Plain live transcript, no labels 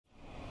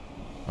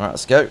Alright,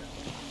 let's go.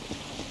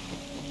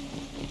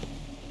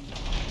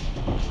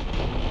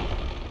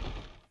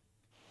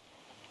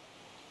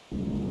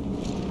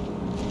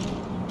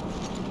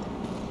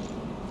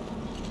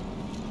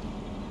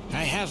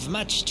 I have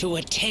much to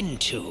attend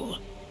to.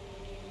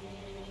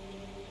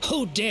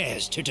 Who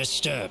dares to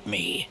disturb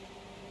me?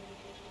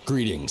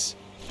 Greetings.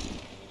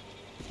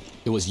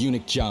 It was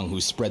eunuch ZHANG who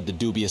spread the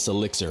dubious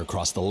elixir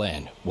across the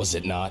land, was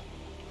it not?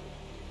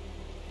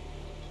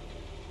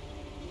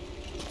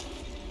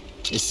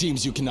 It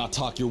seems you cannot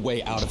talk your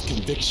way out of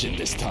conviction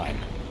this time.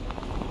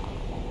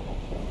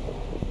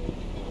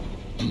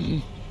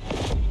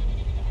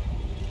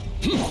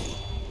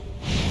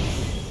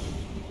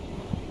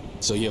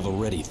 So you have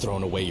already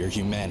thrown away your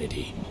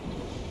humanity.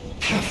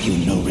 Have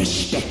you no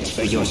respect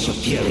for your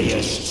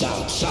superiors,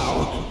 Cao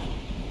Cao?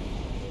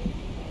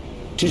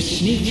 To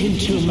sneak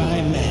into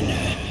my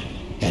manor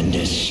and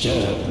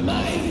disturb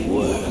my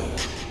work.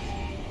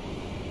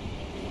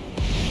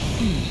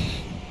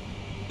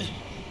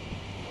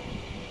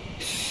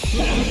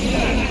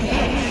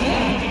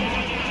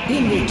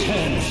 In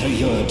return for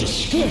your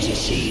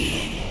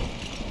discourtesy,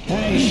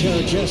 I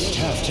shall just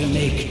have to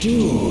make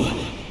do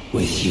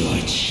with your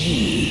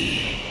chi.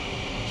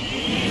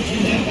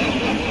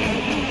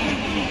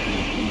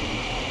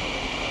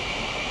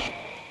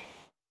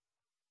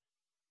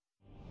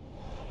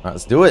 Alright,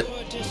 let's do it.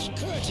 Your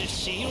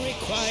discourtesy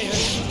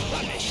requires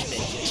punishment.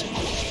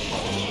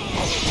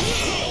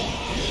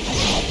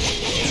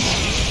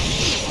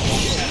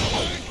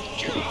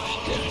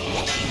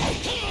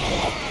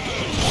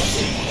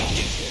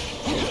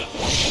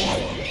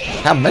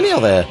 How many are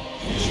there?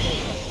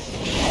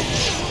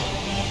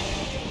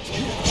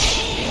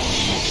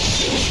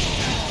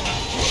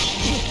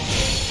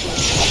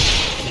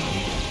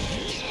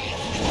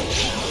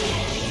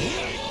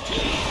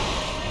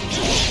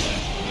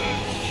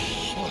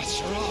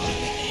 What's wrong,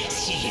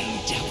 seeing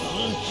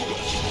devil?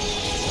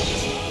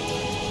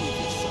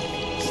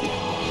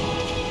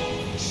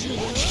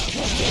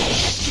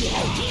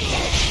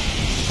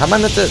 How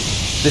many of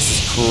this is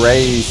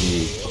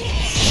crazy.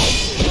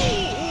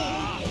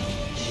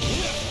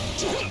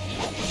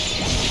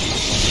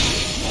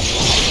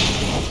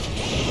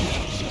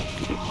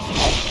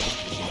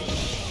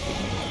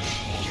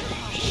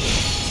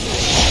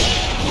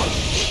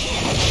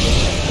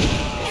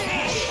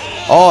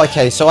 Oh,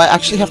 okay, so I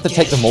actually have to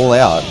take them all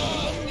out.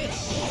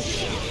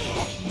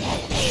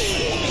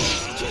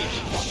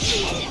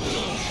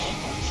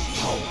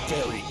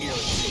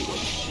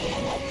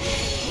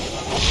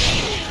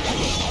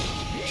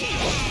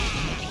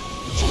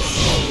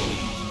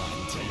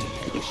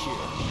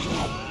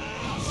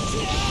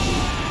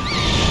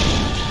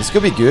 This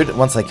could be good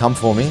once they come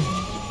for me.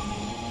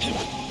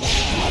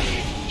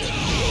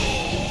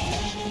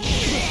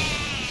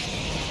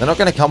 They're not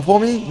gonna come for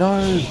me?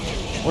 No.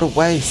 What a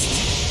waste.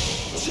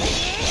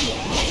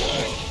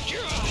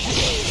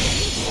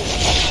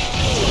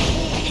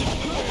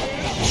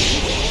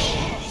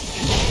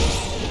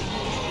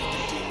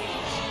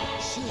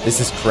 This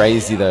is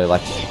crazy though,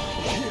 like...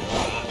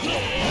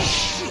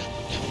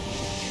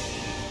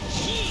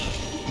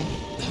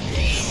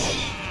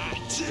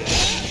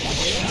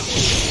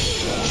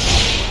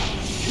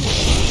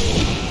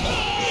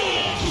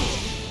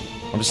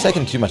 I'm just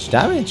taking too much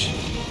damage.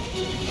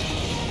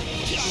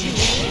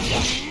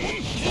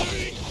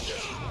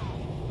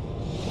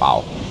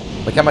 Wow.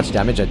 Look how much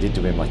damage I did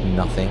to him, like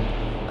nothing.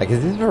 Like,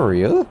 is this for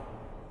real?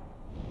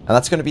 And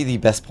that's going to be the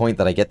best point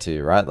that I get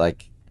to, right?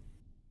 Like...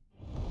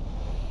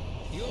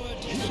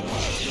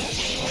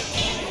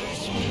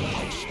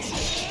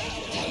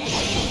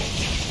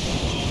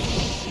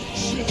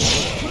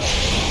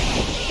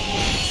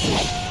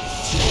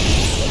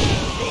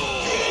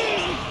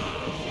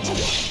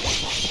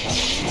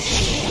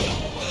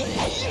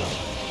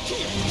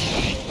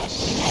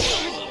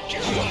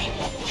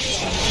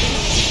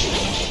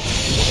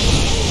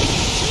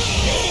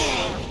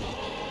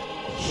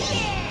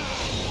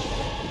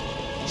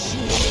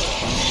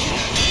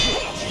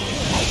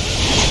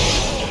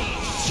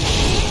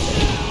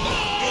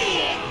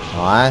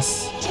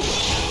 Nice.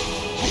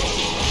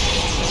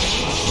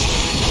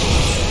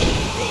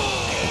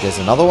 There's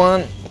another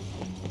one.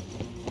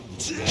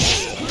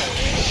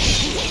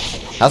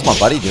 How's my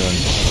buddy doing?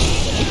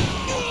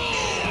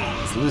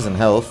 He's losing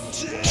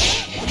health.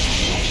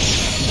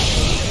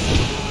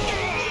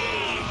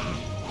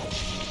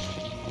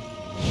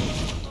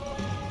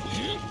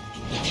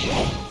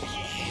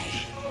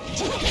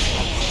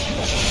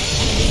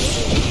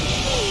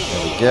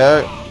 There we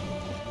go.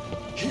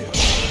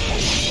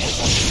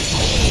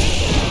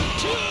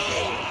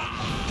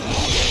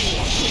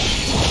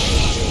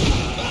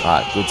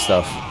 Alright, good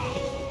stuff.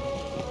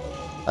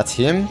 That's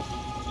him?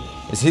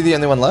 Is he the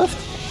only one left?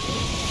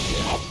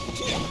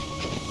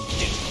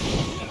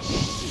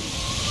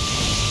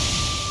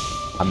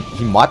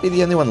 He might be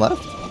the only one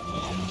left?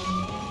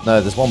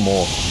 No, there's one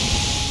more.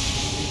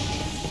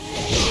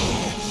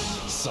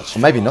 Or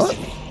maybe not?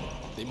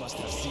 They must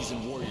have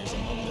seasoned warriors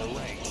among their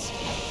ranks.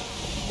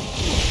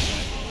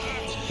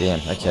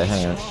 Damn, okay,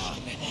 hang on.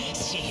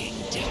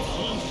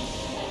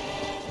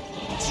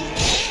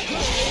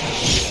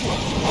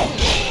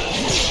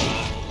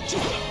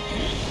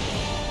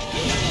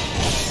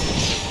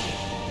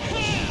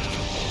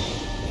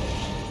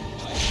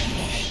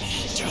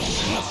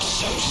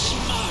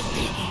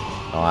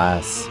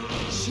 Nice.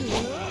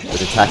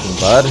 Good attacking,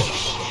 bud.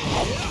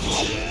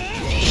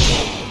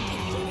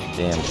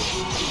 Damn.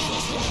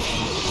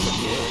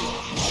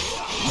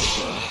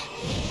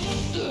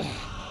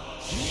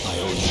 I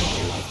owe you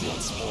my life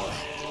once more.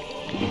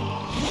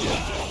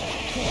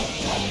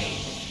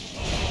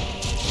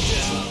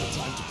 It's not the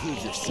time to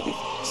prove yourself.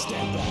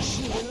 Stand back.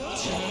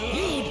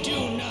 You do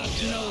not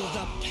know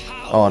the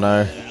power Oh no.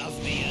 of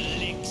the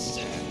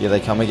elixir. Here they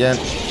come again.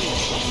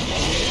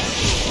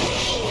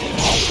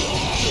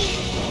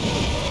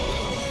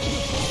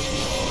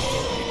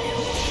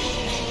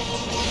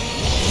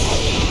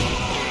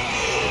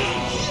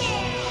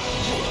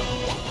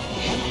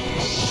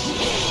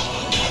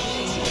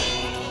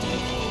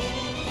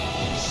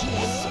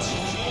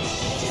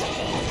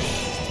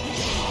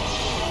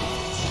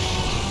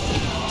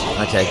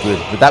 Okay, good.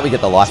 With that we get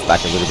the life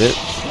back a little bit.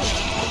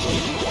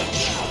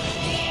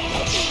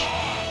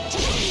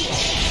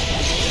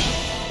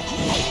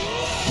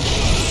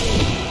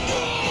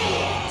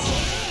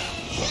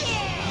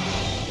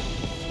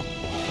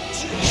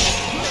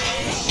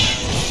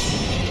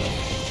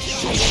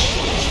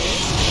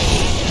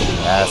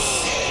 Yes.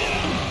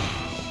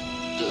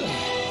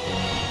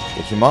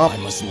 Pick him up. I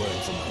must learn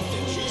from my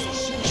failures.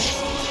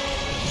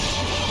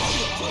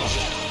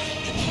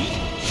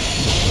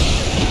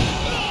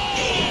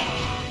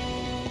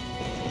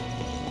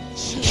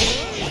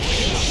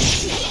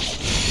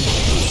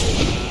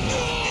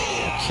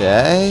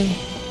 Okay.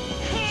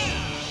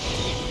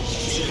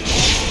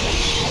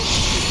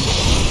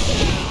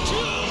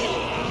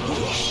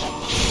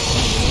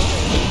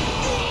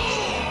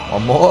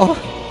 One more.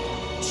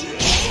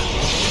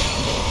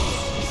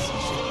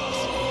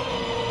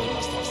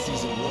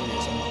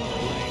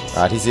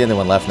 Alright, he's the only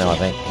one left now, I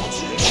think.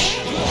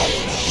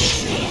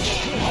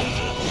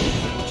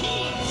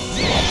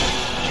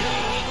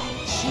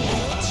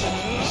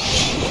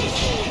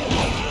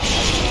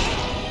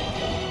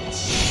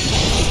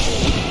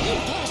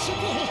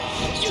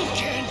 You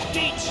can't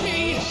beat me.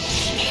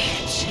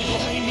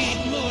 I need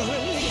more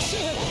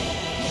elixir.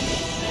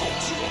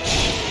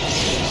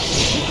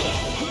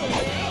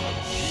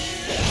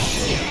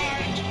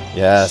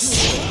 Yes.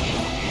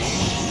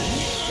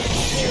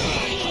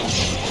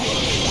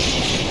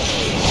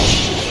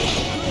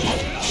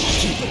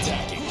 Keep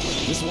attacking.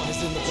 This one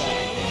is in the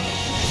bag.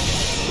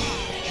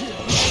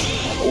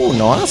 Oh,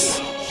 nice.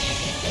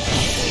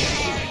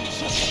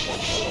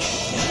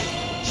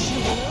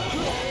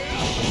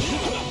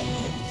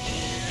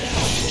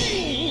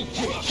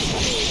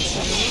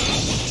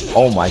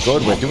 Oh my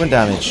god, we're doing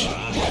damage.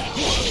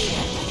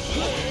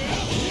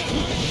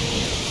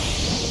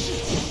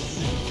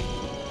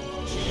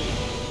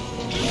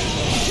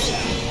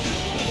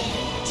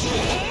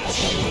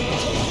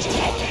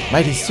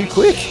 Mate, he's too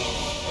quick.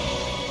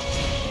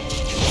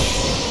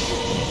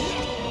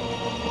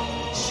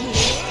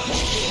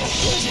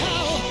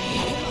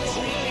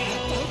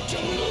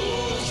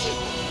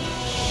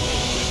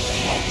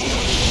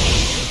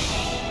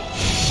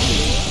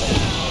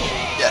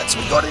 Yes,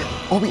 we got him.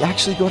 Oh, we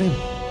actually got him.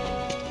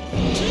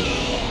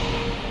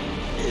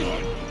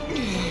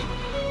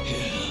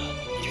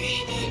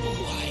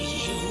 Why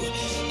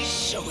you?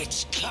 So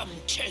it's come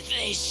to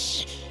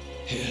this.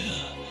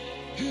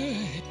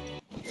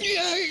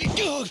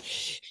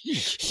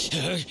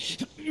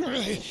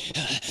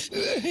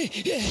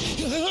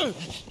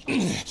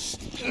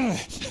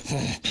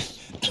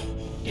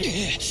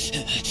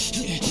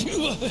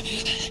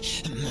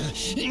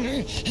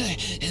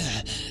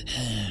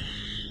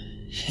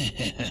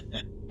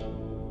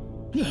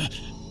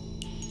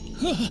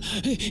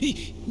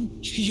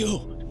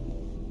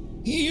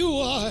 You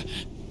are...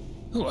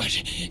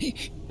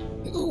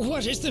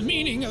 What is the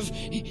meaning of...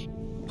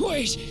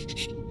 Wait,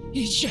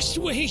 just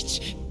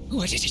wait.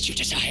 What is it you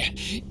desire?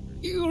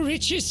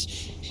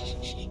 Riches?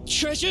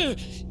 Treasure?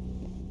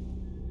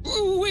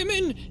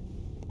 Women?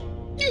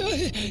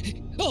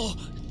 Oh,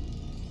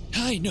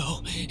 I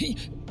know.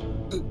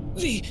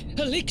 The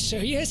elixir,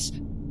 yes?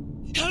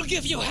 I'll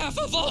give you half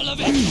of all of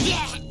it.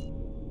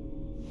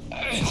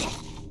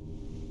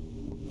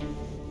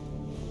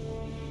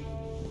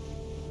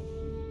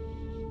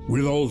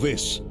 With all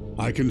this,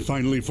 I can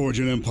finally forge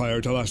an empire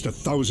to last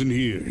 1,000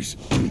 years.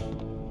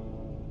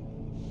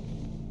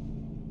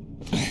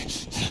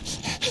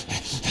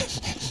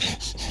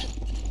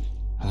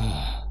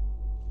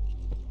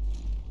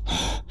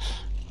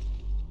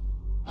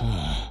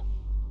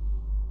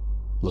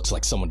 Looks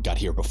like someone got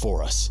here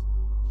before us.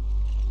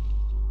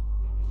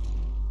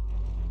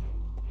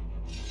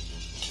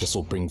 This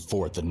will bring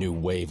forth a new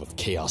wave of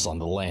chaos on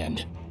the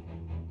land.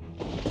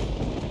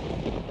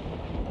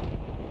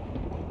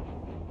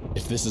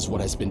 If this is what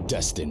has been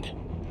destined,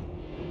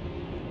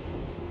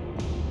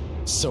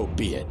 so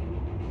be it.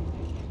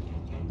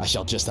 I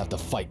shall just have to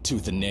fight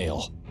tooth and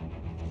nail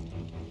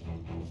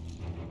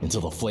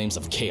until the flames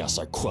of chaos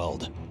are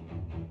quelled.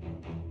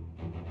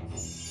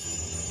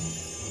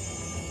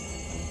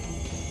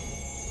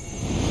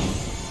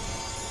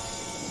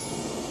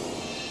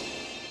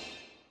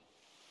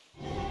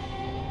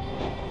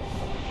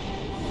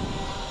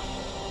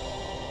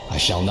 I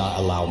shall not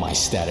allow my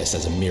status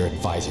as a mere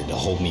advisor to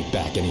hold me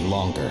back any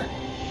longer.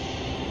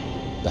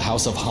 The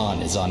House of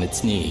Han is on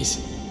its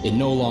knees. It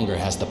no longer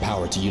has the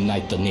power to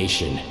unite the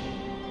nation.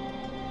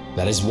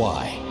 That is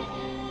why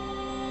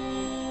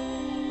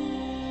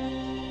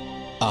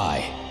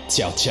I,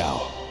 Cao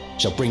Cao,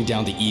 shall bring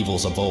down the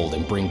evils of old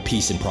and bring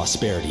peace and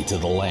prosperity to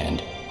the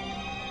land.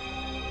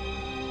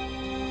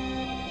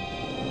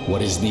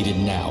 What is needed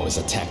now is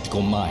a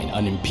tactical mind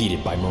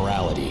unimpeded by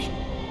morality.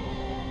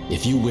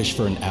 If you wish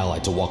for an ally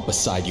to walk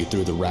beside you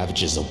through the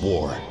ravages of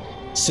war,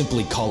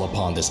 simply call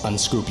upon this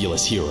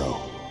unscrupulous hero.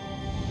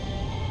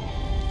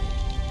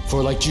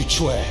 For like Ju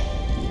Chui,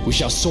 we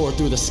shall soar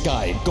through the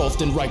sky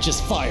engulfed in righteous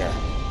fire.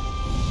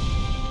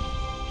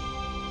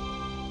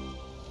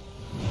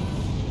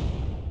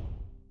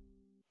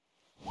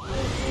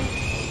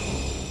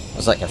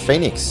 It's like a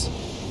phoenix.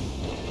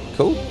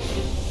 Cool.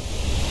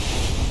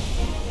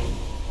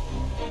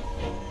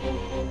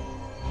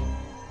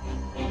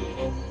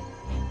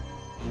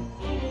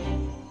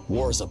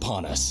 War is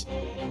upon us.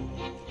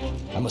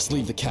 I must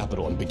leave the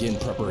capital and begin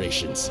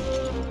preparations.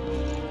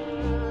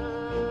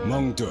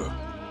 Mengde,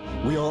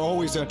 we are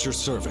always at your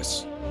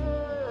service.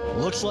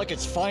 Looks like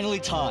it's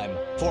finally time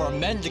for our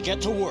men to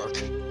get to work.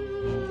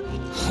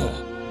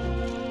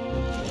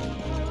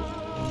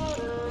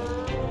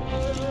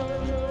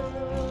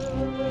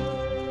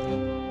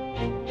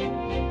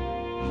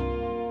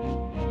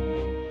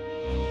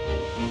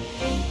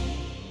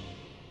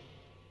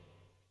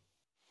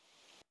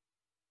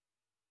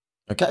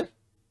 Okay.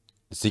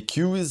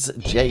 Secures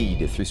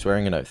Jade through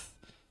swearing an oath.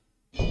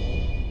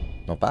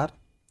 Not bad.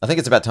 I think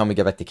it's about time we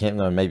go back to camp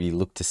now and maybe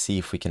look to see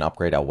if we can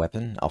upgrade our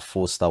weapon. Our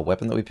 4-star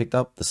weapon that we picked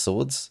up. The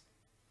swords.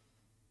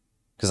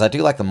 Because I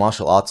do like the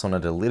martial arts on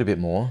it a little bit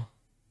more.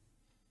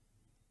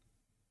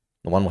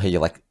 The one where you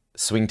like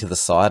swing to the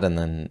side and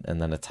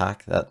then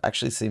attack. That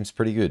actually seems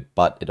pretty good.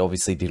 But it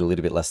obviously did a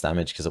little bit less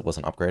damage because it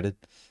wasn't upgraded.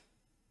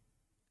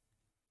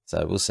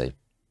 So we'll see.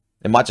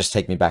 It might just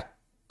take me back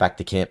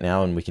to camp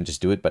now and we can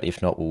just do it, but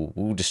if not,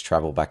 we'll just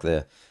travel back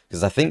there,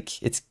 because I think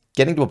it's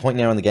getting to a point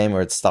now in the game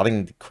where it's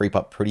starting to creep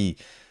up pretty,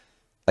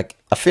 like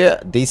a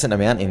fair decent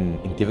amount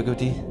in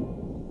difficulty.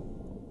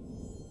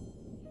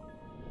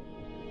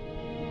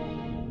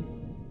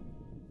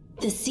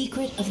 The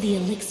secret of the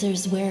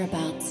elixir's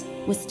whereabouts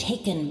was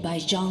taken by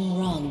Zhang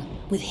Rong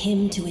with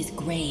him to his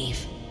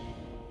grave.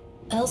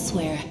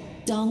 Elsewhere,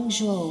 Dong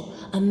Zhuo,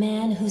 a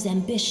man whose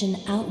ambition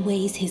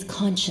outweighs his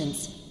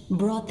conscience,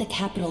 brought the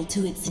capital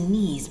to its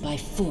knees by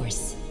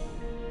force.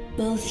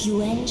 Both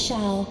Yuan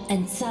Shao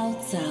and Cao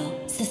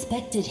Cao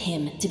suspected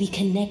him to be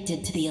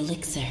connected to the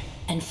elixir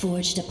and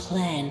forged a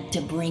plan to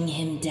bring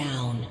him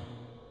down.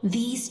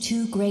 These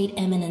two great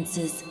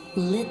eminences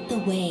lit the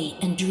way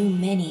and drew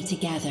many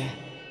together.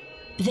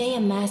 They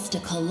amassed a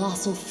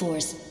colossal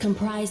force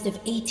comprised of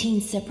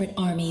 18 separate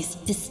armies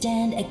to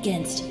stand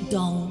against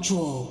Dong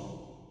Zhuo.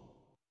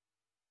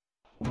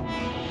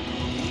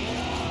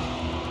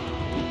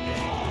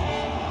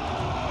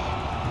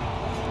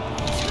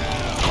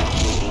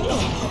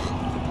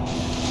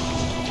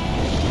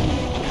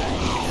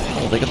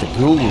 Oh, they got the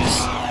ghouls.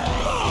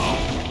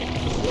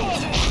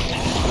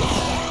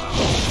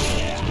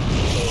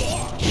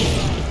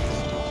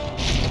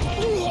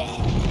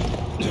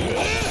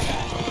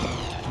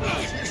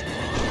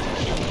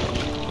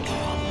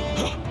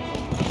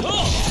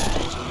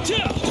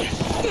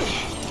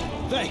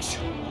 Thanks.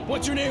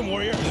 What's your name,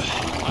 warrior?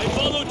 I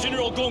follow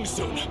General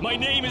Gongsun. My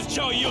name is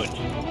Zhao Yun.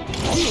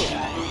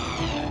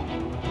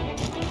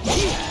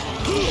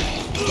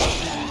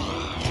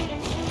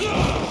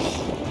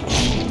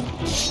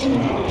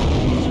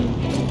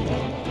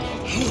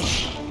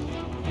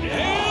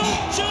 Hail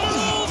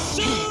General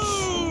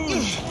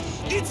Sun!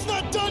 It's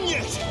not done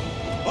yet!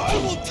 I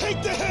will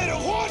take the head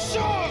of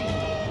Huashang!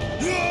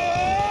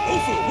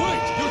 Ofu,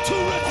 wait! You're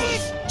too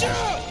reckless!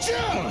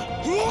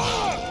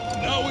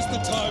 Now is the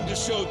time to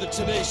show the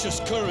tenacious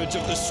courage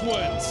of the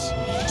Swens.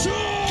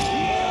 Charge!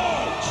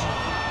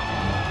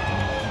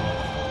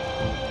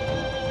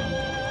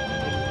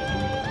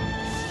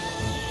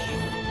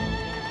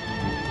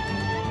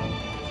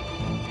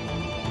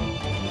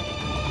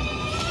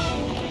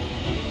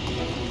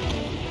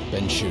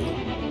 Benchu,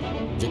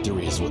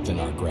 victory is within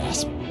our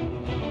grasp.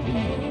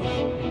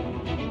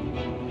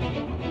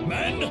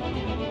 Men,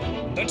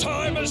 the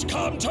time has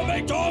come to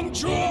make Dong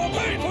Zhuo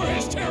pay for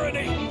his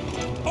tyranny!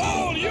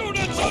 All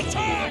units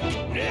attack!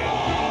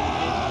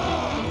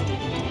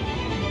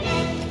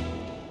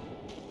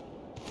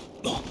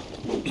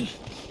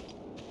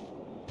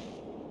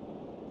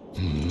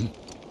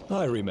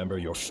 I remember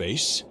your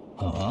face.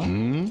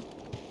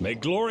 May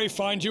glory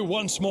find you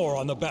once more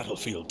on the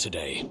battlefield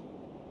today.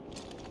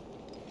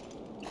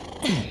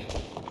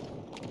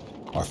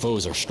 Our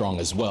foes are strong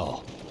as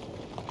well.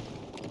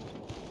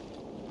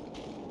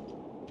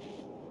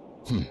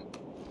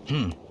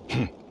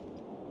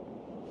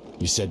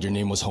 You said your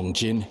name was Hong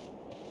Jin?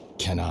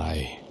 Can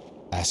I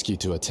ask you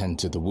to attend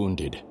to the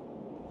wounded?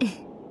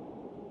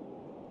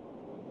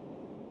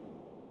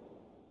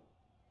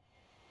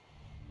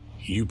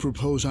 You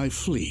propose I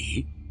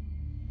flee?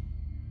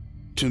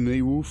 to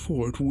Nehru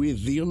Fort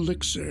with the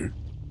elixir.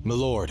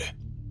 Milord,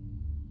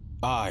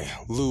 I,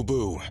 Lu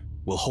Bu,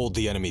 will hold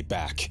the enemy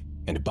back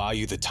and buy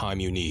you the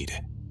time you need.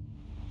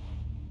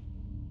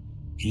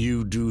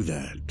 You do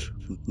that,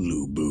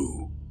 Lu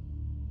Bu.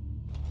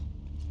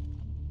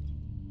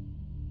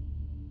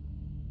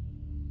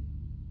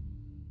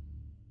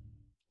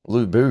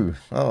 Lu Bu.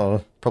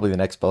 Oh, probably the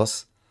next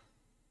boss.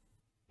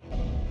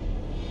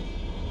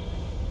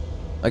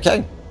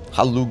 Okay.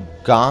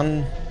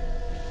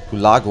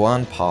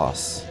 Hulaguan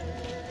Pass.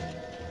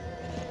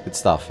 Good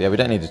stuff. Yeah, we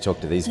don't need to talk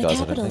to these guys,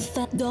 I don't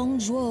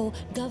think.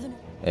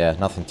 Yeah,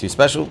 nothing too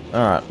special.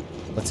 Alright,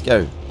 let's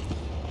go.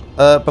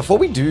 Before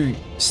we do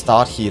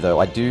start here, though,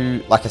 like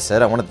I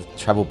said, I wanted to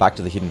travel back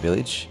to the hidden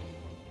village.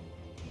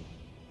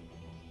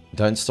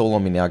 Don't stall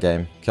on me now,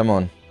 game. Come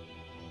on.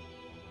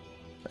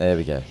 There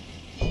we go.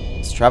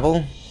 Let's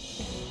travel.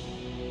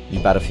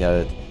 New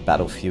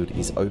battlefield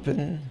is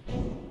open.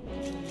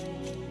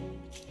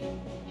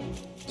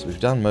 So we've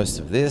done most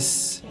of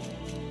this.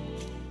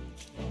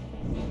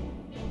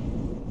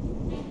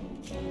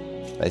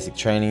 Basic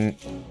training.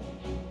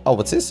 Oh,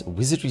 what's this?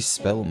 Wizardry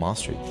Spell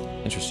Mastery.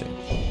 Interesting.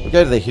 We'll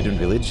go to the hidden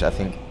village, I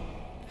think,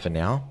 for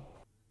now.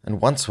 And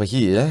once we're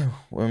here,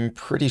 I'm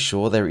pretty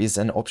sure there is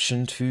an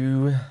option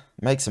to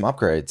make some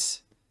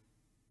upgrades.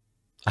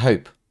 I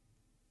hope.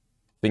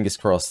 Fingers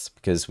crossed,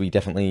 because we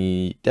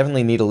definitely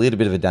need a little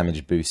bit of a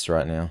damage boost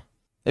right now.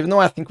 Even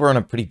though I think we're on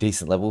a pretty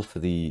decent level for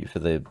the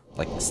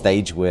like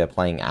stage we're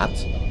playing at.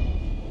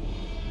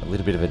 A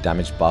little bit of a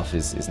damage buff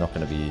is not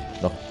going to be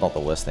not the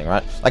worst thing,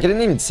 right? Like I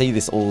didn't even see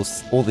this all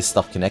this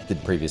stuff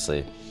connected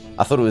previously.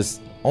 I thought it was,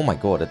 oh my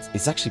god,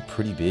 it's actually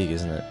pretty big,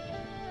 isn't it?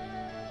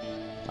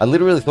 I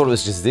literally thought it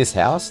was just this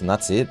house and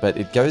that's it, but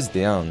it goes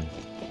down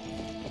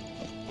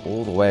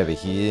all the way over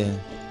here.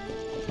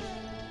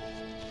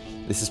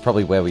 This is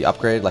probably where we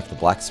upgrade, like the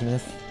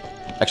blacksmith.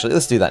 Actually,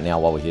 let's do that now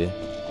while we're here.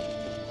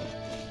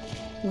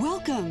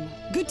 Welcome.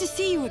 Good to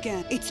see you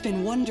again. It's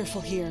been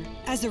wonderful here.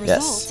 As a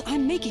result,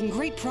 I'm making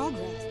great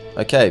progress.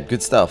 Okay,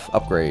 good stuff.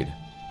 Upgrade.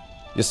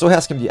 Your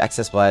storehouse can be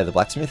accessed by the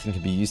blacksmith and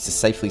can be used to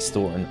safely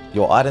store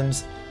your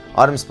items.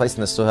 Items placed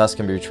in the storehouse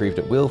can be retrieved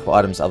at will. For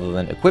items other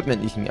than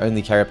equipment, you can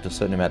only carry up to a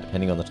certain amount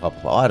depending on the type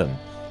of item.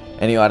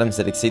 Any items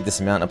that exceed this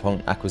amount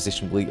upon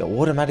acquisition will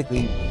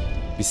automatically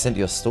be sent to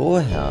your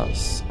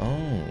storehouse. Oh.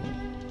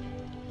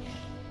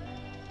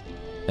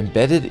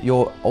 Embedded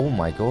your... Oh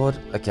my god.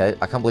 Okay,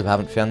 I can't believe I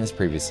haven't found this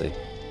previously.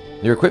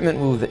 Your equipment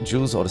will with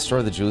jewels or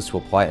destroy the jewels to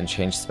apply and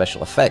change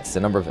special effects. The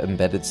number of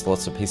embedded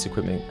slots a piece of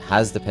equipment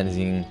has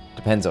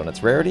depends on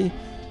its rarity.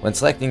 When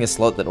selecting a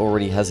slot that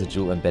already has a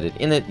jewel embedded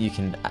in it, you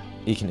can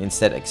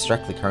instead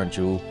extract the current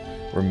jewel,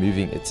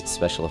 removing its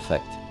special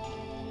effect.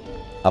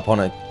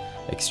 Upon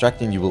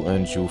extracting, you will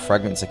earn jewel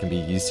fragments that can be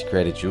used to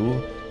create a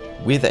jewel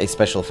with a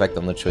special effect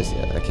on the choice.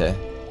 Yeah,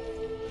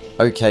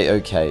 okay.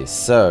 Okay,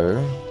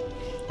 so...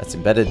 That's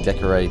embedded,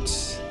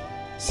 decorate,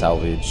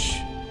 salvage,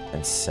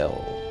 and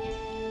sell.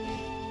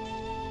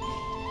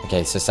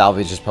 Okay, so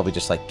salvage is probably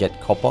just like get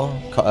copper.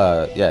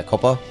 Yeah,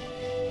 copper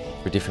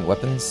for different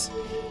weapons.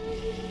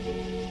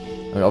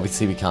 I mean,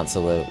 obviously we can't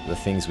sell the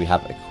things we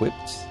have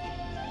equipped.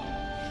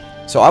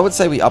 So I would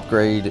say we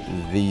upgrade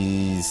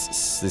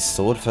this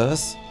sword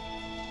first.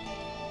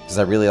 Because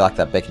I really like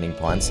that beckoning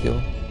pine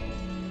skill.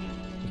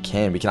 We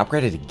can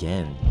upgrade it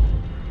again.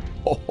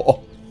 Oh.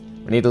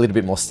 We need a little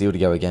bit more steel to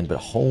go again,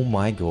 but oh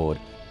my god.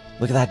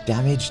 Look at that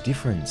damage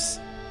difference.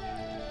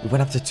 We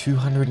went up to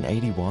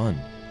 281.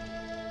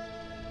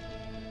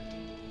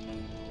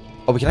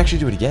 Oh, we can actually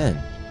do it again.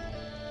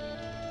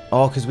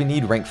 Oh, because we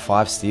need rank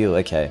 5 steel.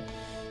 Okay.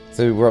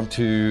 So we're up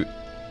to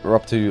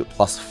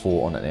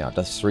 +4 on it now. It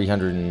does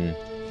 300 and...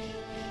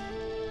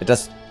 It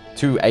does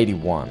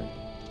 281.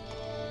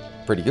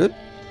 Pretty good.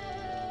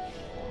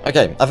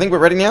 Okay, I think we're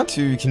ready now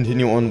to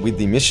continue on with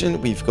the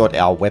mission. We've got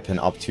our weapon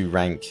up to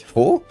rank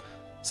 4.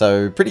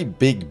 So, pretty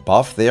big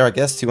buff there, I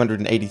guess.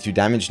 282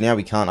 damage now.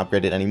 We can't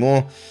upgrade it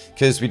anymore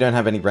because we don't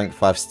have any rank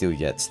 5 steel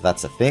yet. So,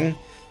 that's a thing.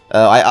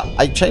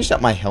 I changed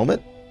up my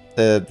helmet,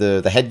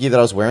 the headgear that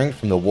I was wearing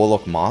from the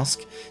Warlock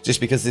mask, just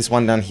because this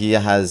one down here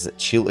has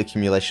chill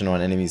accumulation on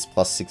enemies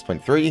plus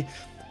 6.3,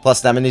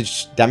 plus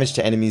damage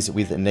to enemies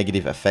with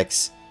negative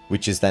effects,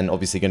 which is then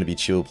obviously going to be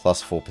chill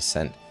plus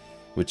 4%,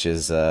 which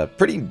is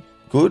pretty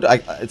good.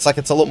 It's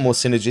a lot more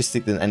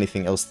synergistic than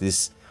anything else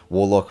this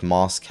Warlock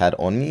mask had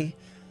on me.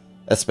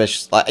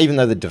 Especially, even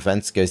though the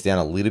defense goes down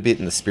a little bit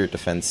and the spirit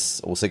defense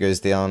also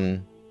goes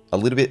down a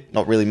little bit,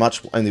 not really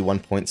much, only 1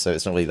 point, so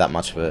it's not really that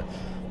much of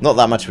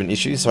an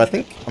issue. So I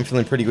think I'm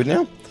feeling pretty good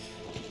now.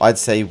 I'd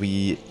say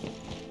we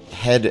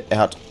head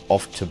out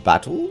off to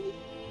battle.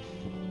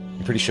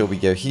 I'm pretty sure we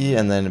go here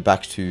and then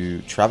back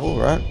to travel,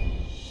 right?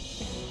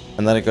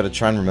 And then I got to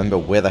try and remember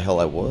where the hell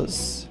I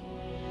was.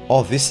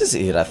 Oh, this is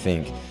it, I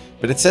think.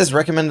 But it says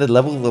recommended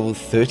level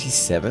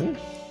 37.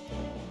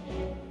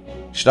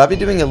 Should I be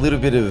doing a little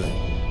bit of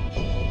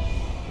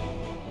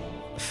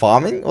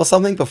farming or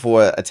something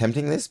before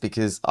attempting this?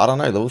 Because, I don't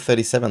know, level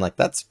 37, like,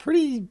 that's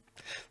pretty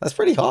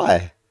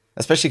high.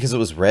 Especially because it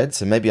was red,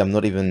 so maybe I'm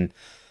not even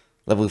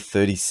level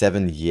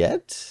 37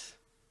 yet?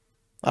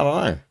 I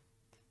don't know.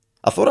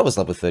 I thought I was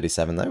level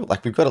 37 though.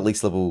 Like we've got at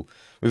least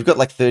we've got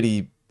like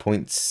 30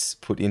 points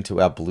put into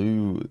our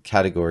blue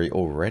category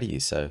already.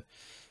 So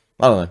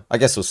I don't know. I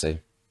guess we'll see.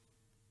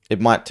 It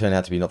might turn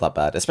out to be not that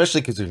bad,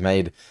 especially because we've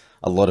made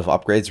a lot of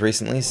upgrades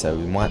recently. So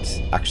we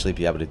might actually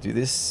be able to do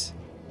this.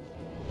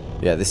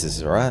 Yeah, this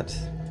is right.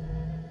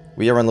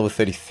 We are on level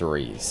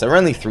 33, so we're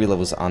only 3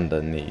 levels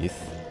underneath.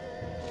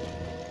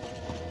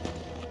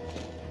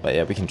 But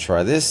yeah, we can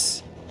try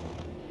this.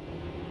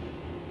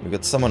 We've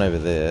got someone over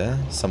there,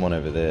 someone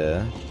over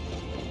there.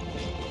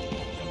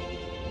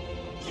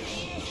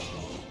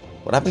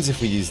 What happens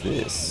if we use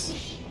this?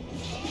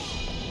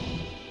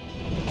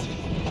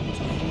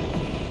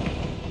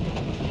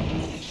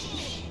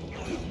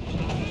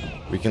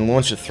 We can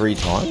launch it 3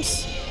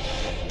 times.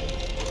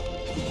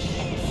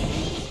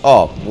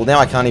 Oh, well now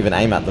I can't even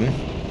aim at them.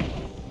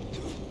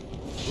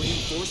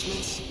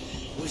 Reinforcements?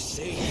 We're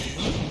safe.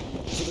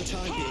 For the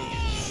time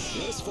being,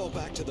 let us fall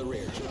back to the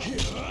rear.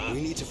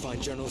 We need to find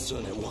General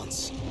Sun at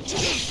once.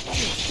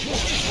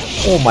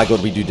 Oh my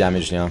god, we do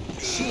damage now.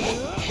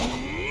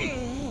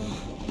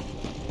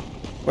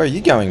 Where are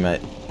you going,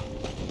 mate?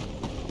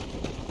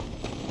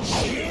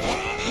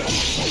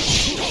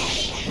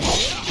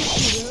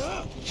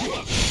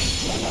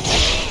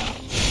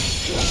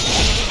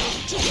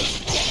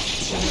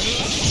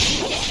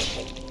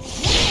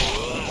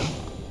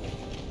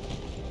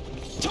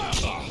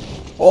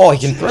 Oh, he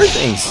can throw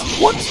things!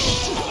 What?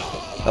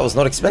 That was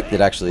not expected,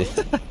 actually.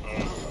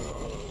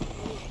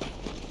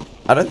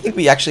 I don't think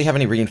we actually have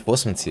any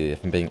reinforcements here,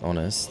 if I'm being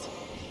honest.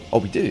 Oh,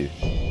 we do.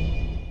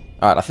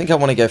 Alright, I think I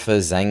want to go for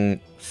ZHANG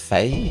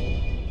Fei.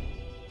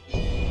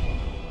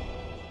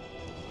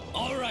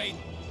 Alright,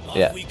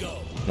 Yeah, we go.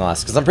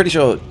 nice. Because I'm pretty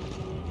sure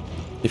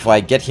if I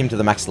get him to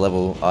the max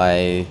level,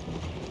 I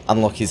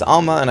unlock his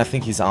armor, and I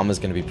think his armor is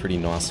going to be pretty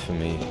nice for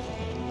me.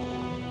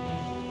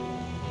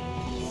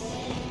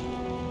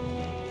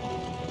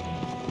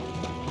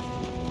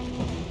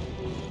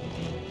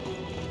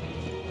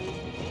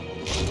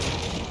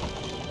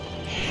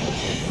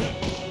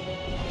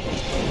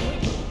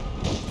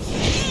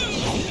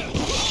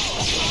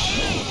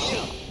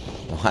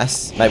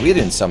 Nice. Mate, we're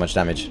doing so much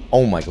damage.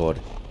 Oh my god.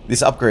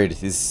 This upgrade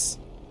has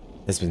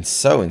been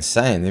so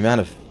insane. The amount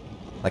of...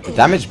 like, the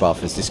damage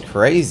buff is just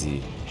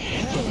crazy.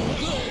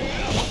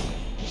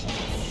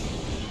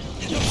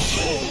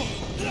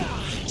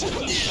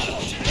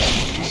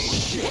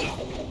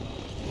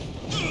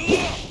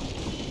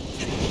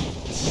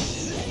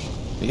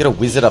 We got a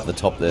wizard up the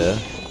top there.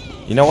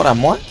 You know what I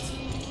might?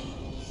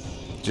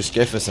 Just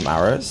go for some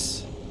arrows.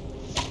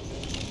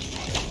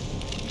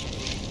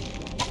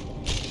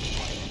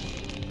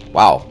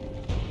 Wow.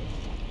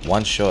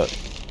 One shot.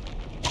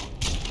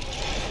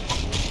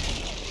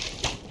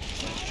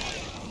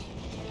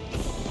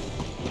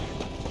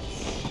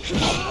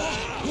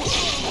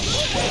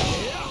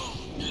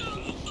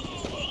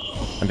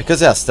 And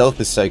because our stealth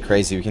is so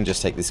crazy, we can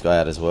just take this guy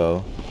out as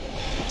well.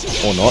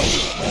 Or not.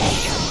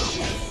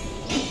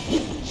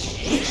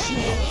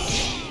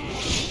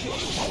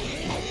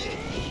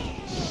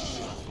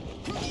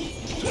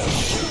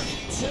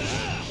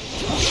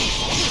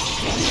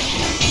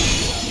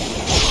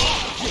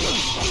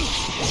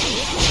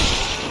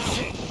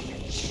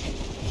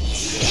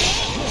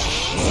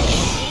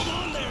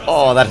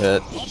 Oh, that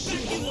hurt.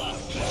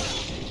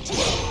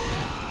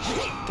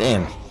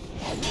 Damn.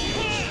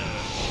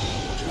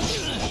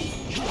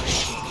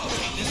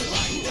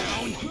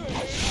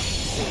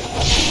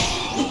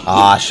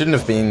 Ah, I shouldn't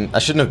have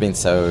been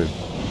so...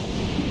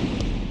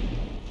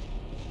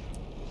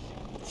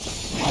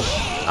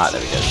 Ah,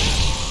 there we go.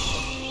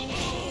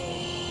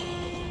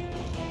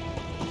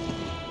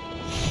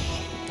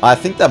 I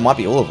think that might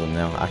be all of them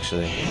now,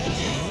 actually.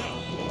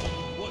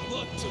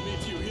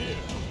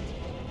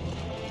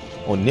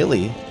 Or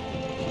nearly.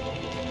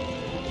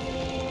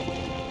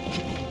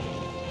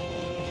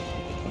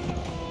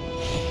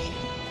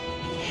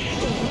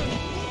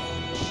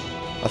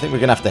 I think we're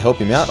gonna have to help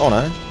him out. Oh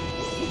no.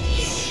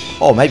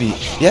 Oh, maybe.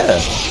 Yeah.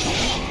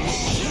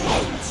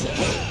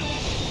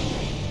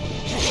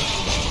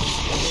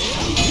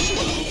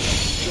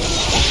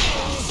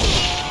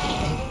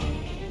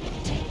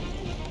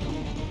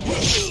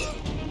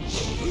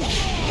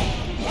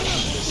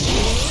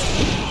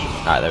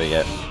 Alright, there we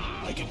go.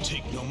 I can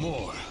take no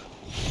more.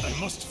 I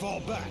must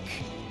fall back.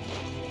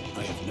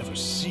 I have never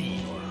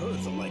seen or heard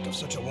the like of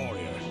such a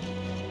warrior.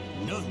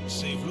 None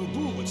save Lu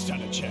Bu would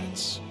stand a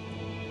chance.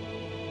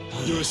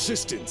 Your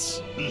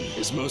assistance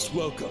is most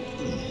welcome.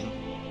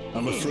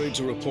 I'm afraid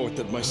to report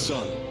that my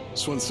son,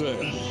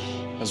 Swansea,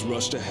 has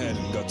rushed ahead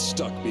and got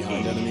stuck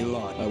behind enemy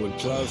line. I would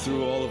plow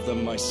through all of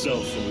them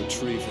myself and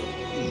retrieve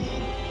him.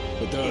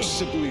 But there are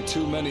simply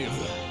too many of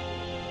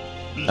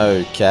them.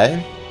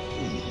 Okay.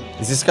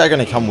 Is this guy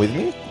gonna come with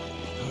me?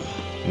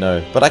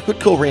 No, but I could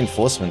call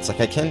reinforcements. Like,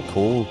 I can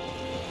call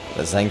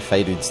the ZHANG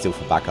Fei dude still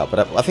for backup,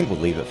 but I think we'll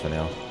leave it for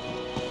now.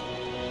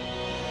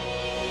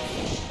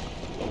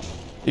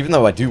 Even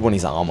though I do want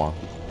his armor.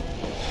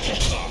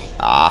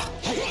 Ah.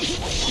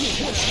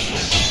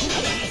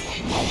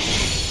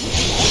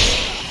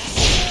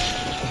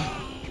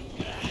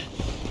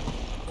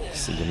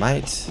 See your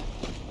mate.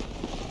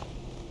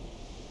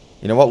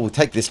 You know what? We'll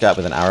take this guy out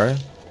with an arrow.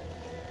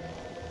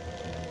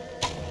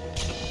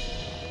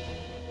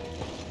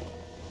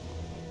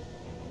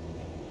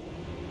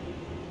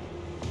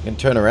 You can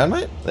turn around,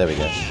 mate? There we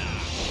go.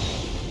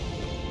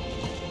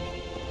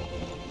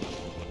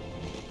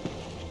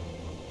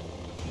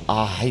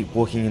 I hate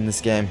walking in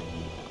this game.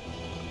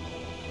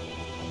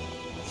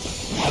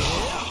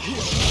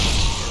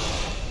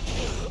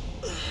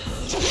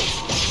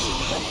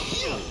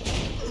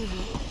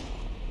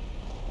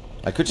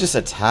 I could just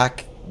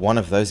attack one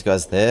of those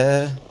guys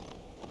there.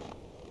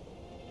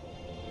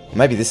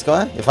 Maybe this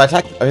guy? If I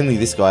attack only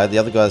this guy, the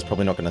other guy is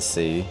probably not going to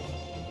see.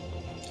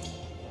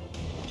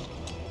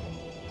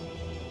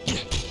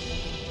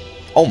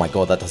 Oh my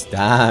god, that does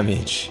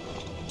damage.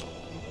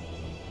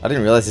 I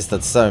didn't realize this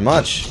did so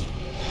much.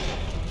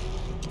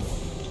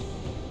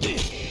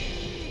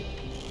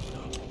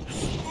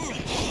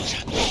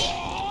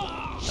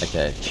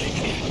 Okay.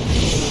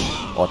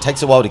 Oh, it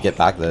takes a while to get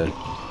back though.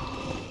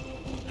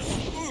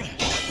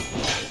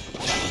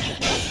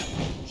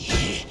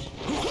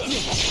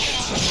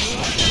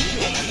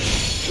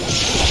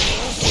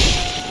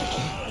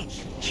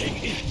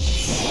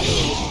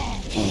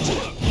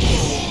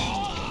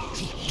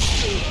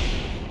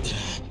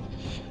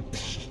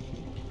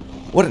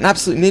 What an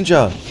absolute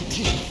ninja!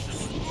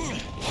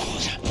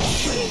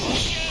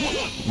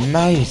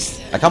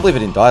 Mate! I can't believe I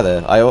didn't die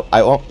there. I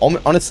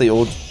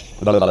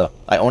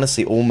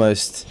honestly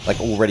almost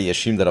like already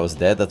assumed that I was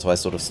dead. That's why I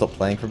sort of stopped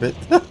playing for a bit.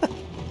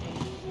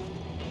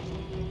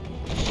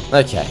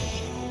 Okay.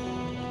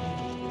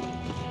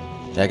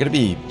 Yeah,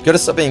 gotta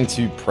stop being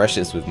too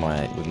precious with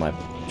my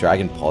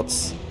dragon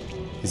pots,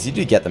 because you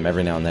do get them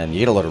every now and then. You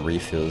get a lot of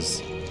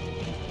refills.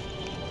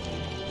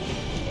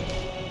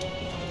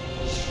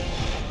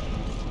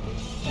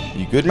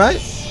 You good, mate?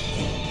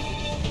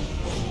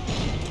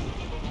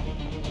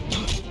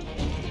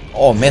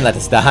 Oh man, that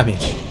does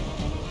damage.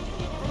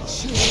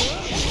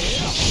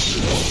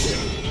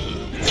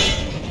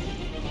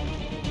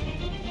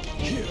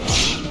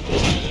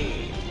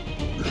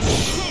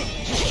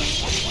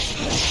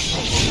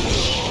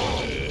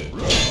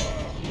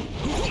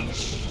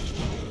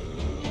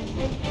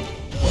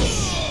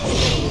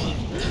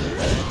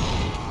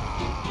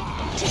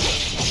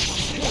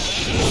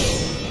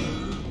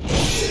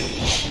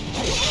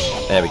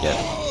 There we go.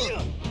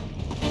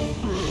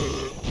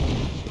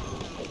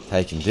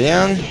 Take him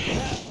down.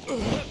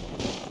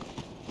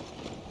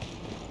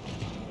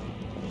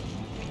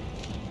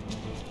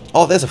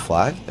 Oh, there's a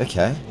flag.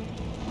 Okay.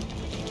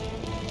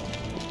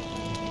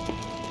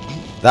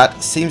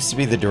 That seems to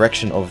be the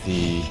direction of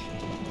the,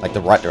 like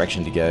the right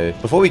direction to go.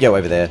 Before we go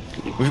over there,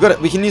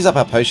 we can use up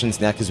our potions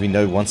now because we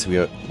know once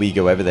we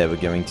go over there, we're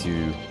going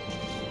to.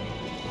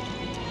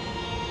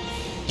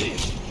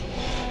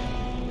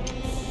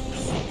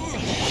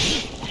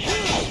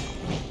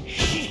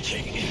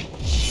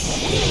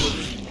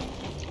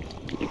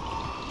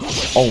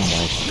 Oh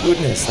my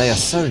goodness, they are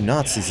so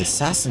nuts, these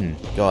assassin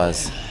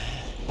guys.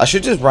 I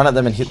should just run at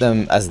them and hit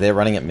them as they're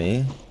running at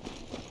me,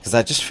 because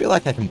I just feel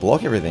like I can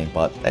block everything,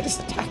 but they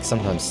just attack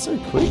sometimes so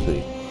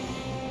quickly.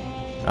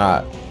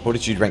 Alright,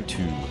 Fortitude rank 2.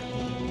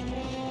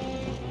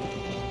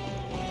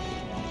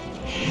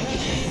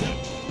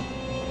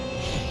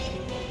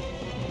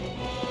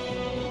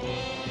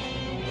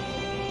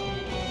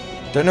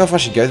 Don't know if I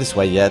should go this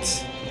way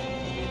yet.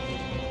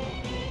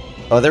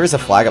 Oh, there is a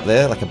flag up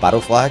there, like a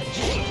battle flag.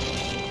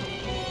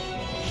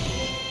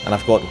 And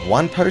I've got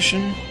 1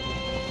 potion.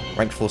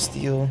 Rank 4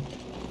 steel.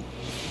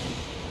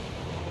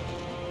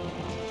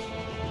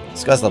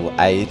 This guy's level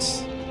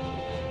 8.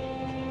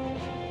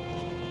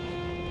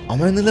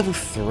 I'm only level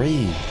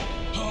 3.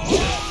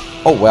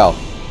 Oh, wow.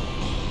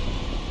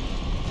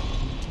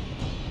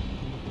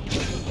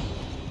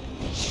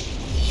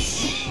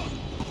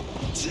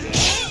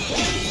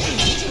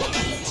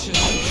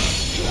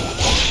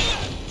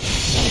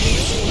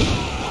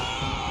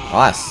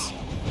 Nice.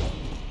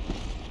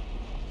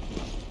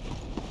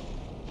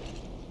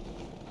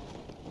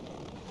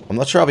 I'm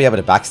not sure I'll be able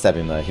to backstab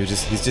him though.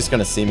 He's just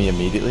gonna see me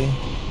immediately.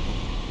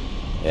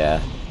 Yeah.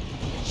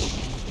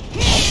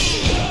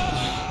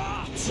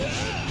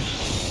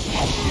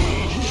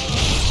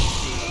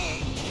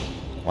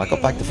 Well, I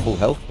got back to full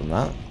health from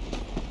that.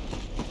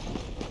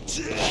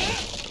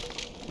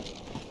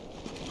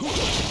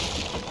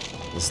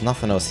 There's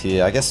nothing else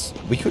here. I guess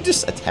we could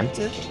just attempt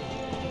it.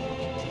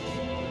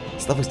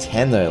 It's level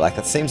 10 though. Like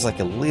that seems like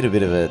a little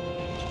bit of a,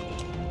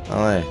 I don't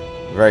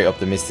know, very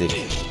optimistic.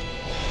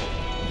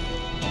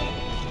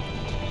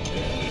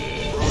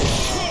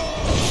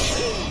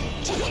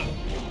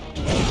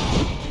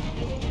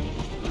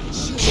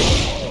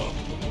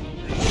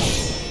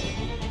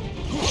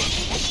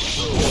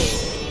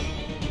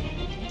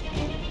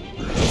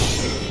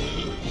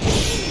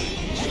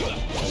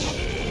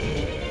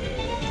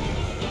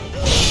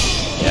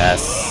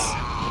 Yes.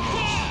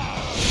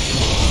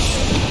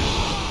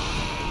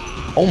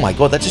 Oh my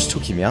god, that just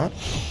took him out.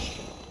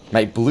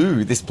 Mate,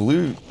 this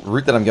blue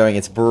route that I'm going,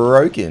 it's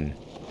broken.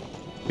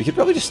 We could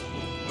probably just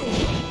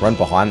run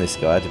behind this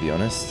guy, to be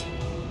honest.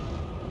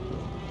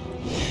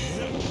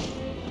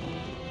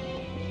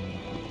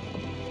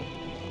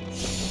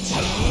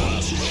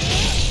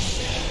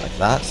 Like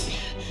that.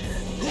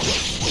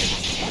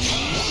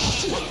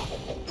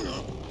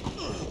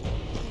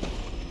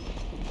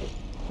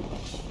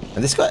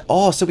 And this guy,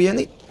 oh, so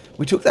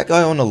we took that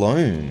guy on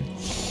alone.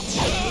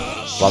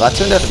 Wow, that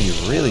turned out to be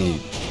really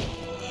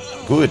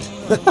good.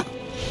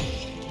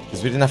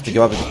 Because we didn't have to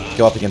go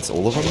up against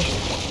all of them.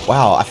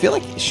 Wow, I feel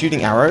like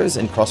shooting arrows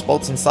and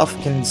crossbolts and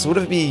stuff can sort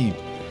of be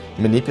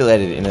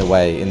manipulated in a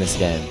way in this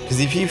game.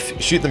 Because if you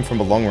shoot them from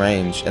a long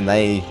range and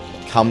they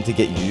come to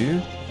get you,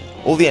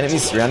 all the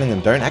enemies surrounding them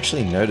don't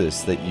actually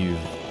notice that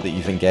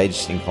you've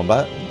engaged in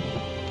combat.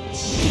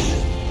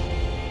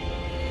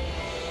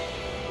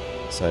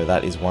 So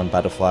that is one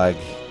battle flag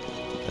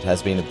that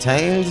has been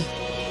obtained.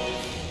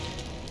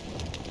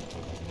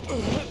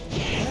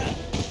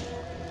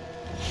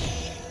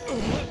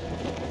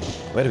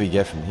 Where do we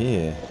go from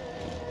here?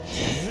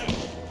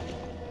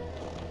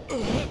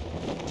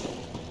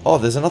 Oh,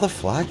 there's another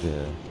flag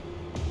there.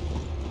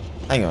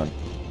 Hang on.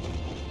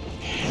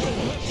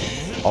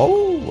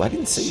 Oh, I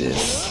didn't see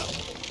this.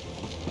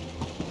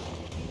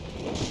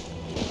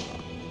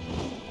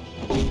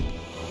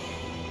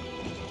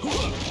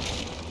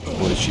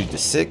 Water shoot to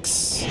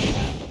 6.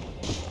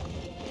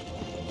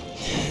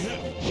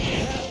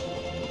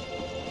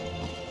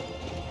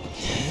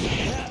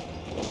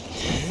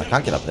 I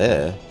can't get up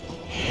there.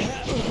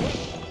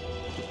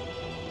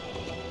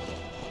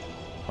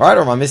 Alright,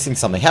 or am I missing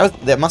something?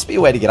 There must be a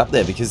way to get up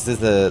there because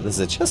there's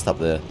a chest up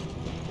there.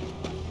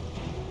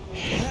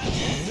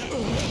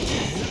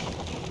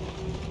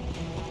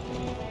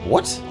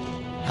 What?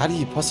 How do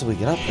you possibly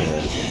get up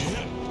there?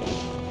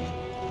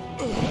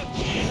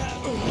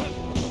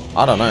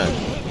 I don't know.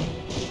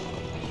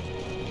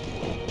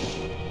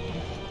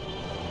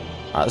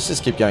 Alright, let's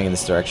just keep going in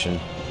this direction.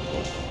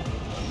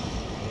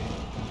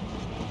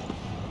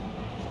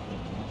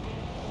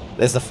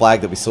 There's the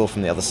flag that we saw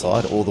from the other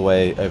side, all the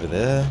way over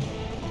there.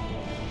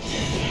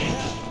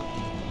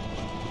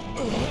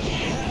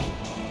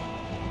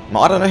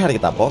 I don't know how to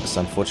get that box,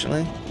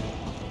 unfortunately.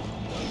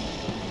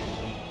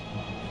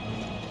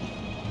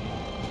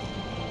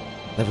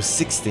 Level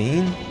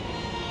 16?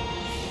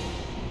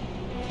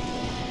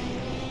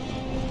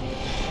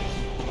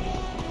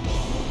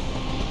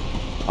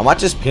 I might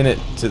just pin it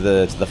to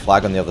the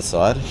flag on the other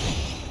side.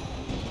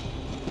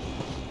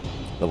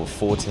 Level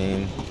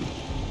 14.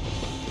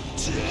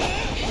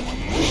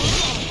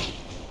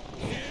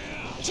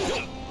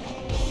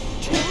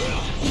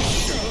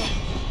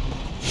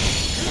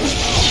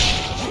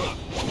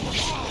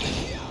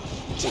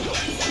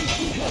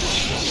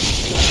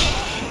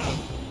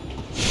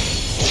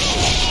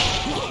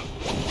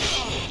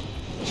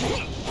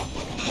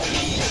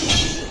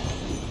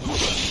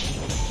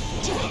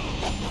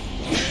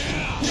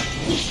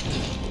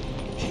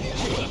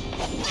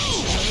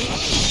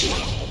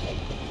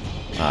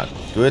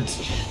 Good.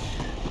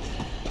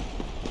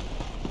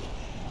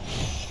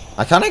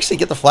 I can't actually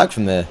get the flag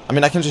from there. I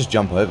mean, I can just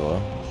jump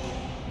over.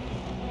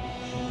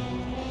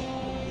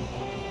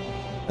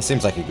 That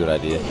seems like a good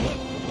idea.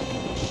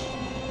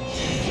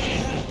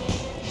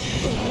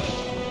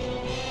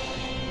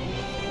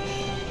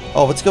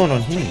 Oh, what's going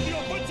on here?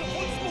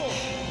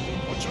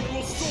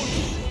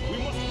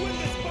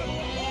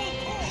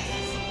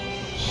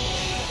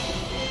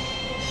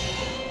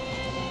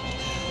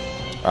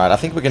 Alright, I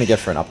think we're going to go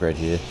for an upgrade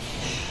here.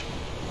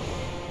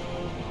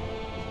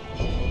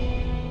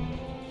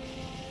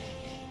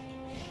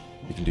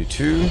 We can do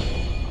 2.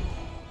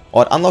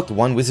 Oh, it unlocked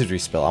 1 wizardry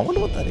spell. I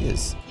wonder what that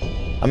is.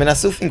 I mean, I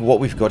still think what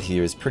we've got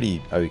here is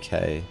pretty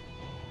okay.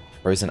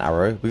 Frozen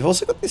arrow. We've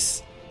also got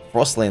this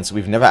frost lance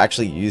we've never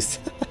actually used.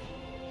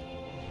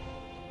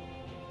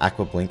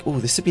 Aqua blink. Oh,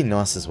 this would be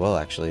nice as well,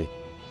 actually.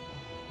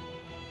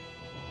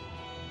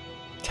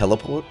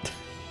 Teleport.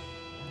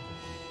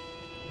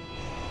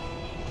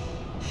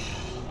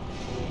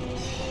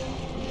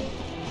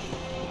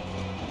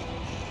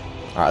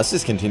 Alright, let's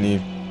just continue.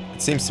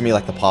 It seems to me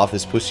like the path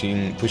is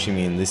pushing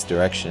me in this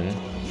direction.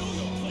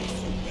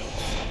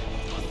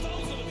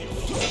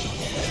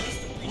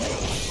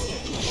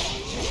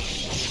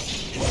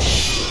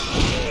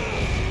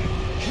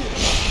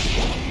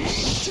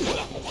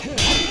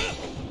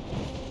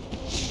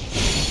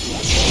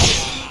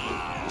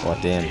 Oh,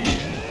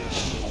 damn.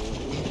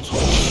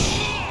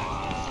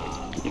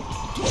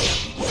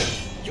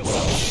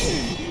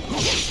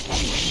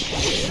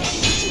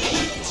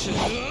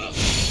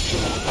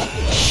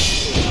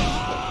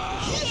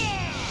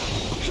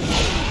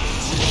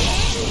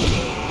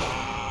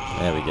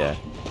 There we go.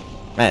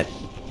 Man,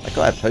 that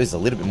guy posed a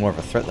little bit more of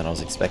a threat than I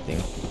was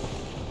expecting.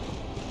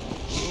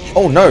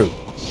 Oh no!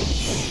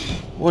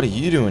 What are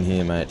you doing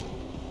here, mate?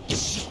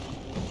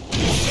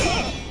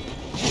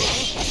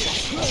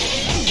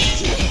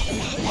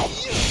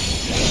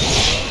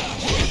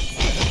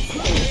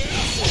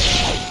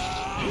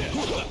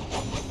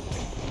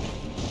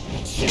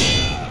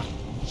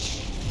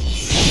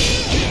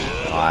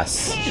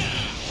 Nice.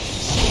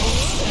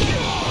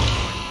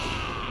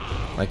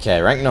 Okay,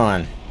 rank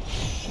 9.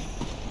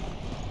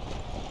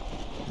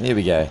 Here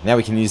we go. Now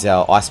we can use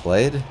our Ice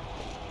Blade.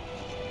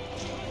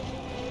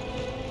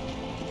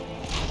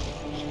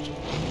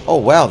 Oh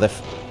wow, they're...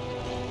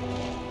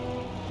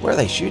 Where are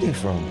they shooting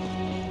from?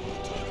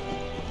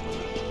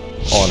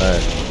 Oh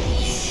no.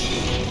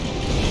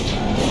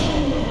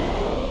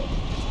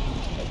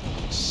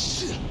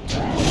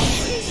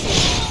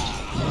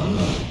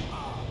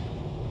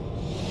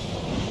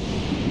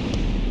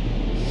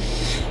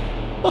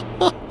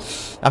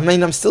 I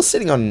mean, I'm still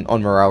sitting on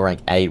morale rank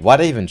 8.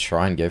 Why'd I even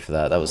try and go for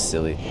that? That was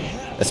silly.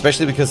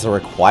 Especially because the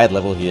required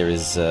level here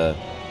is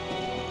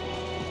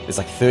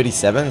like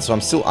 37, so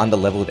I'm still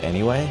under-leveled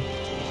anyway.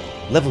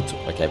 Level 2.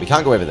 Okay, we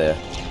can't go over there,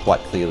 quite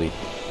clearly.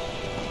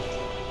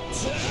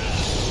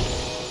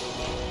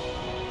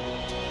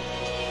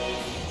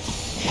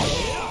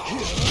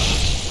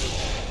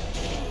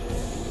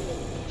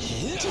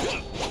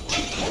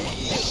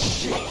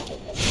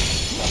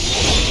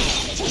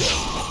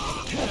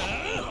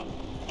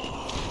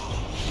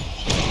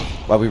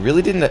 Wow, we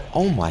really didn't...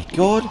 Oh my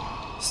god!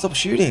 Stop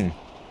shooting!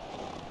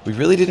 We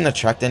really didn't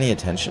attract any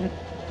attention?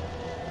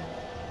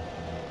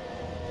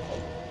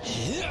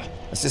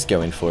 Let's just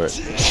go in for it.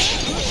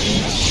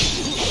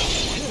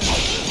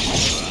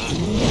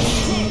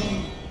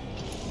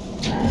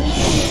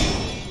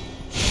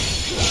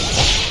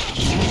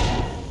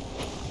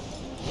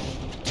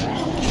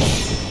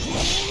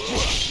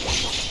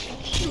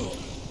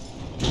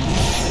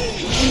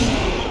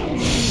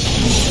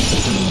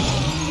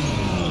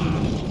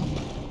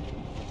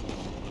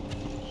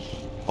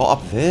 Oh,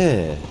 up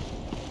there.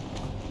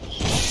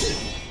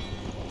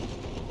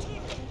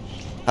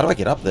 How do I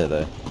get up there,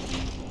 though?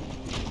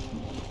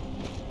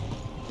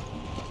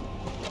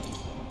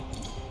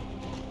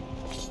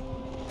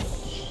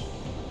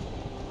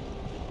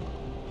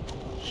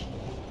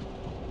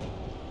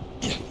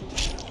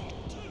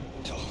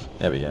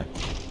 There we go.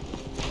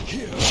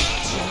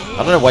 I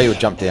don't know why you would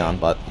jump down,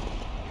 but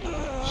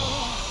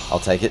I'll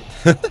take it.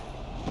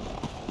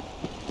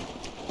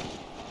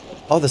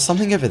 Oh, there's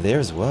something over there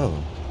as well.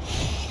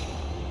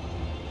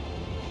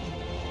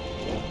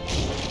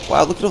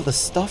 Wow, look at all the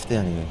stuff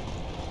down here.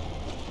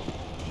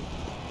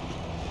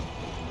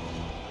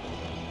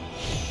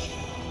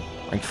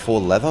 Rank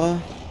 4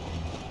 leather.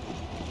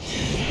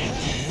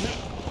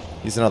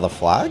 Here's another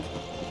flag.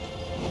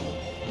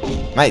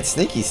 Mate,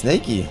 sneaky,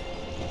 sneaky.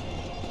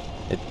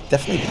 It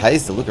definitely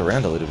pays to look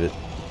around a little bit.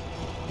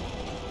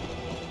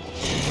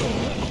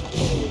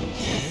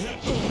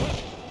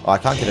 Oh, I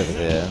can't get over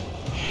there.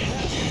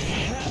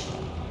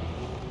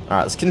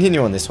 Alright, let's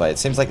continue on this way. It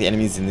seems like the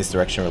enemies in this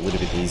direction are a little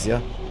bit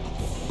easier.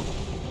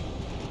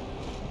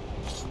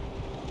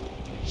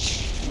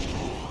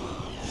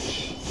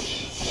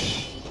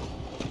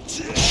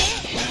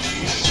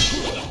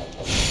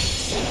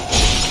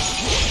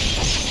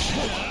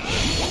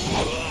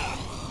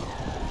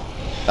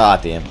 Ah,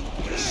 damn.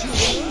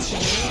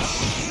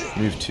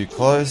 Move too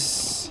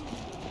close.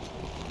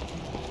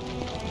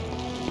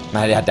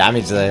 Man, our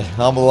damage there.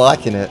 I'm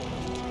liking it.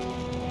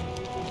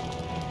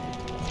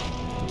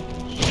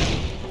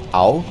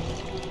 Ow.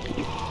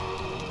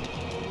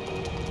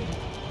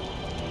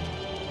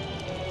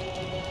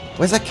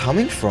 Where's that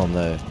coming from,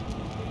 though?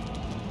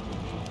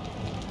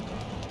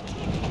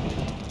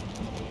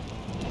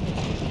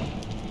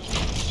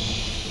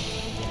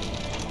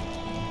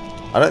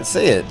 I don't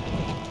see it.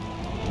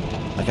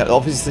 Like,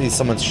 obviously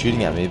someone's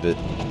shooting at me, but...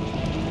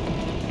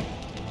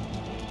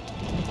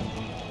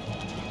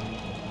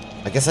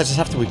 I guess I just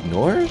have to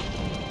ignore it?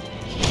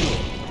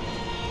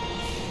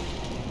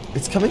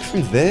 It's coming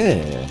from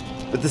there.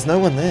 But there's no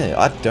one there.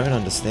 I don't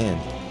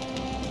understand.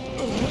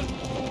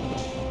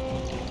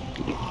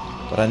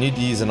 But I need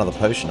to use another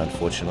potion,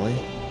 unfortunately.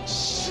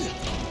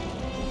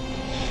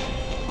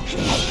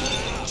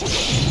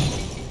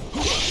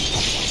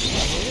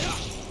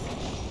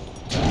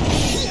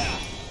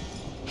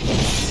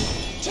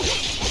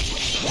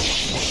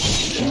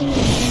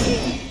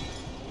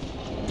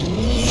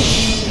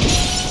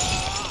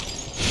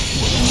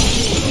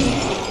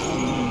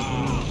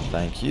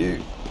 Thank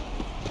you.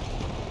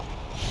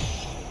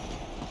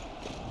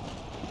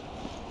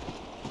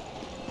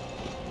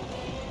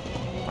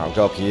 I'll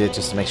go up here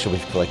just to make sure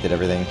we've collected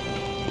everything.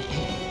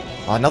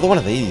 Oh, another one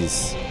of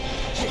these.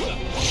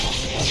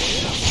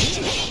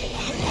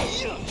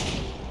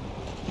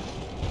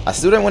 I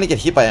still don't want to get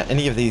hit by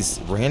any of these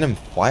random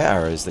fire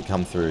arrows that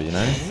come through, you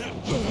know?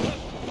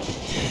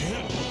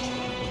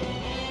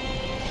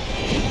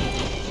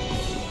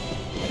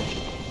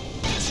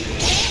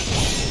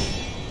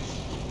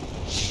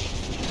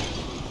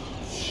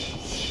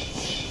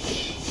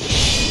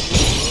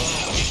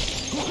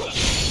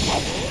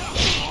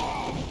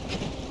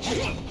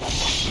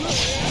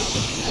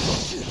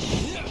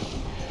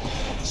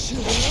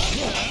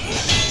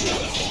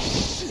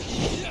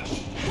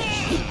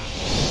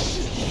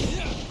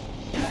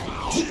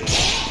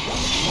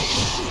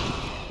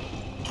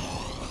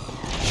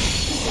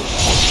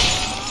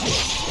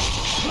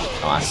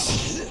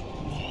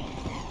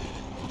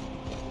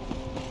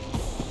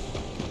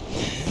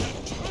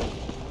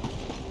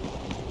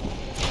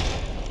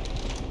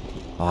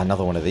 Oh,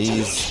 another one of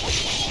these.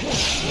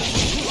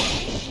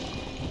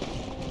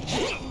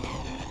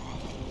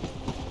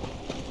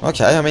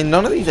 Okay, I mean,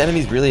 none of these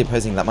enemies really are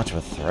posing that much of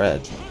a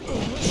threat.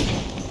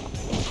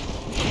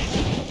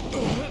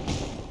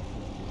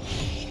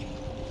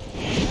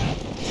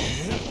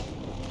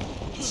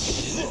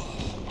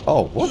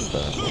 Oh, what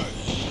the?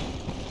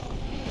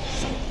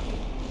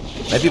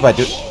 Maybe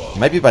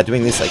by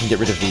doing this, I can get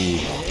rid of the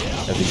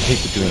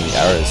people doing the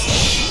arrows.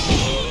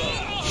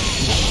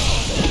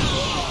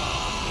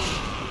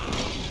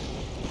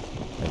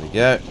 There we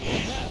go.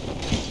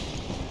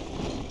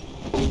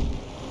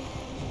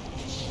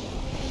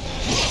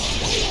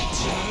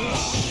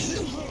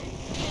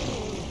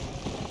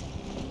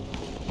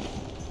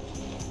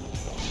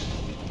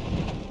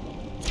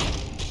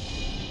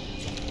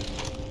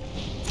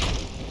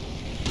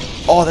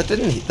 Oh, that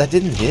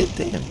didn't hit.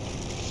 Damn.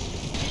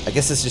 I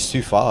guess it's just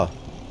too far.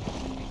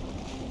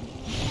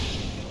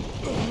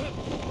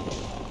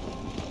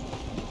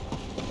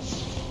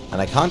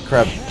 And I can't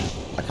grab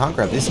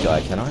this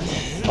guy, can I?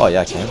 Oh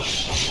yeah, I can.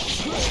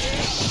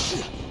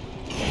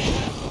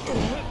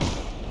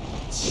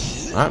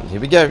 Alright, here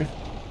we go.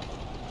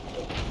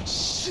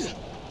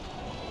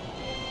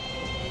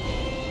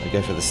 We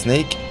go for the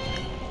sneak.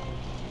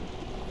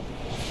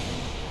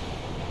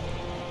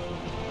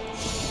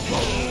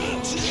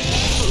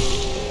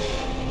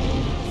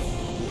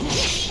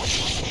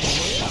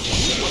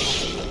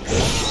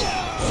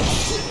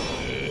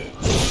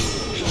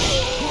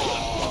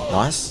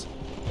 Nice.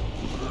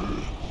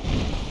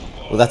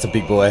 Well, that's a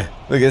big boy.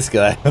 Look at this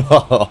guy.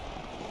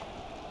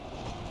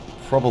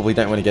 Probably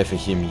don't want to go for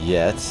him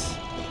yet.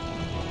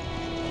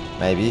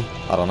 Maybe.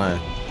 I don't know.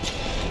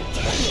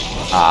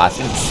 Ah, I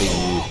didn't see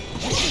you.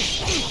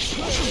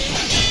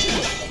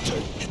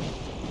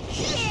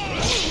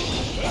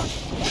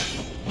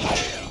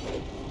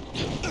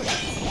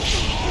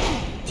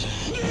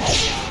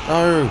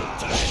 No.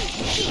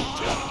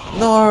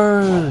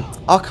 No!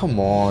 Oh, come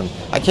on.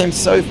 I came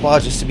so far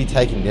just to be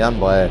taken down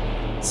by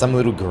some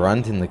little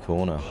grunt in the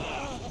corner.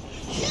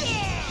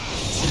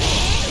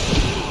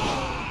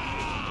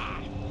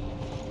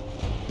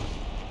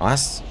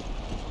 Nice.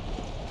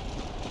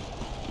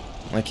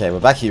 Okay, we're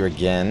back here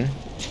again.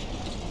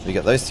 We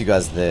got those two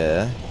guys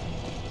there.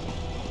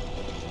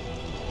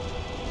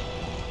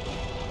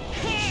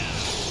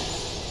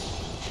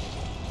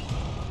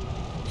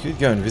 Could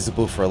go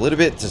invisible for a little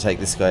bit to take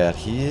this guy out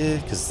here,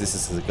 because this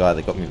is the guy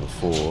that got me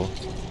before.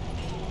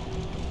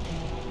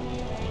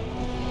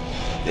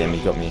 Damn, he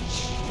got me.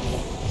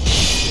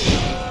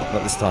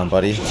 Not this time,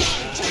 buddy.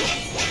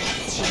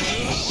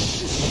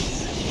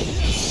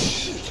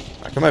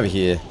 Alright, come over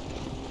here.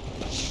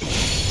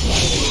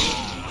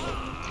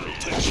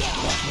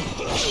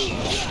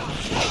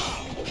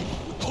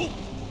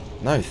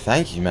 No,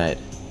 thank you, mate.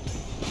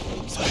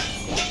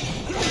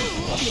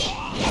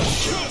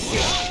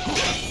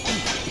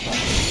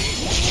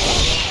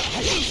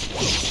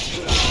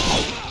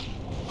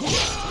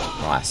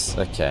 Nice,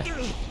 okay.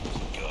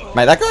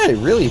 Mate, that guy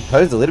really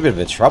posed a little bit of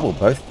a trouble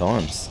both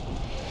times.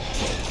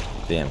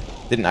 Damn,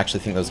 didn't actually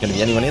think there was going to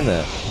be anyone in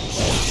there.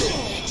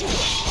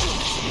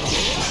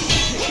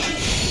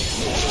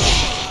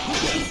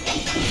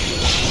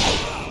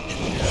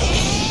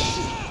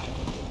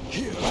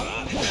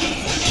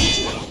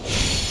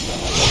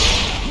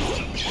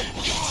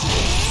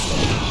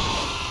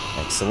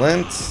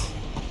 Excellent.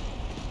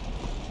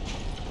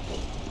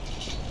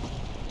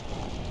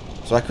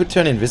 So I could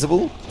turn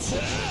invisible.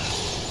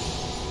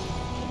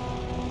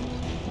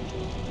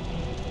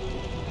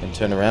 And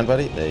turn around,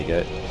 buddy. There you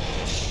go.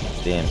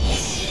 Damn.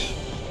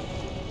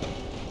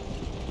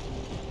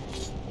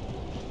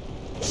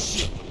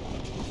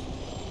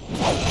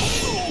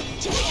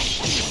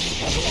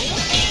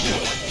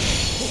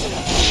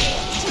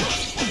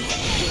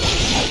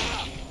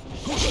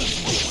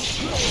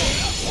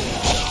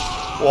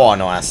 Oh,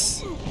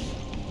 nice.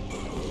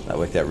 That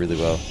worked out really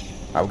well.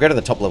 Alright, we'll go to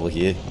the top level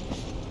here.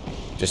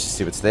 Just to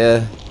see what's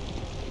there.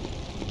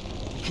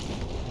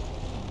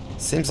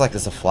 Seems like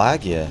there's a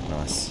flag. Yeah,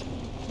 nice.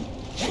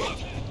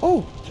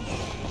 Oh!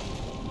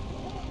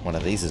 One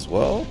of these as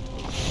well.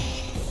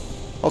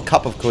 Oh,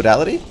 Cup of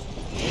Caudality.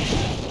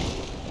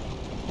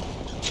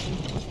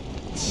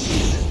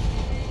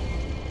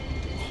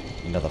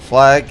 Another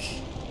flag.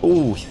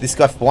 Ooh, this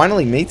guy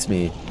finally meets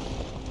me.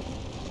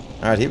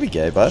 Alright, here we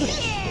go, bud.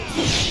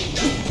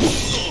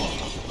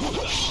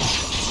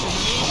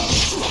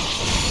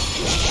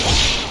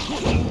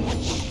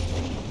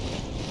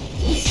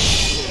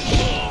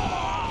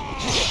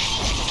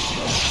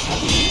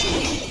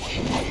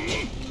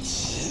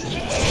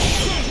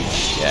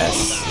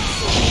 Yes.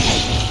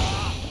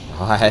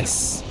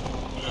 Nice.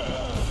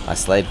 I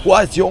slayed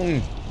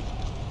ZHANG.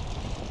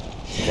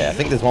 Okay, I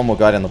think there's one more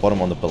guy down the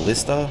bottom on the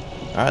ballista.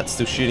 Alright,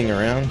 still shooting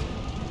around.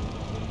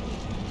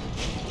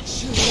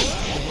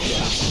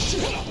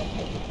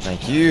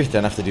 Thank you.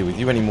 Don't have to deal with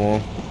you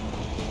anymore.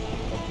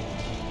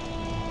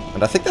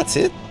 And I think that's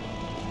it.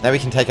 Now we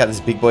can take out this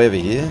big boy over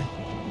here.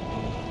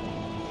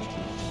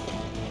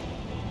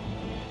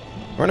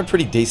 We're on a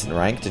pretty decent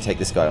rank to take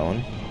this guy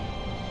on.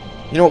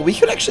 You know what? We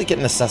could actually get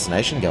an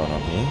assassination going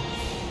on here.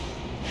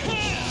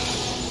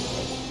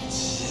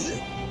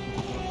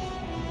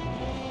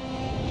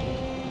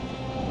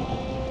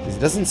 Because he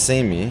doesn't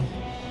see me.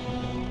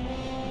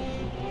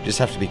 Just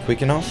have to be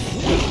quick enough.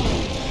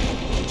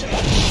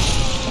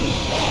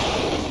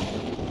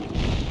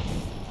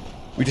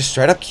 We just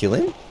straight up kill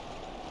him?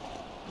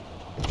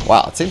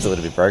 Wow, it seems a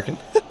little bit broken.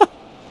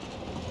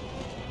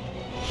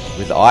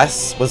 With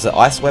ice, was it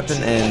ice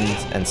weapon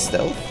and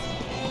stealth?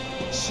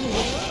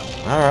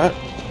 Alright.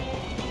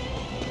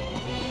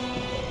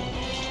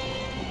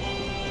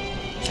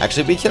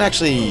 Actually, we can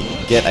actually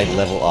get a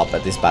level up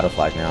at this battle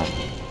flag now.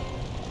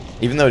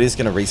 Even though it is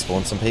going to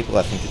respawn some people,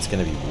 I think it's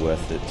going to be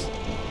worth it.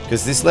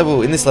 Because this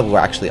level, in this level, we're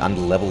actually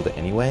under-leveled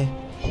anyway.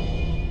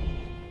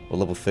 We're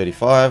level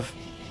 35.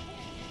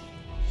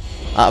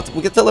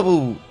 We'll get to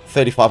level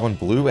 35 on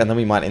blue, and then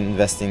we might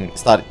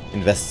start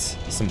invest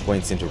some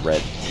points into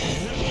red.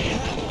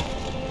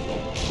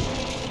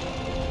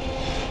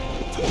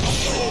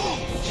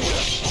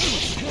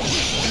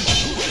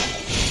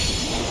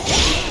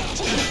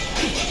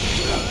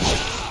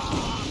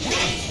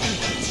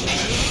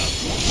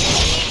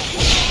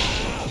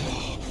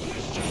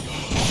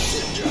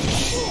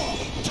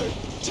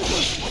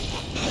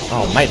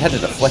 Oh, mate, had to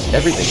deflect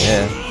everything,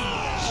 yeah.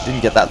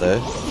 Didn't get that,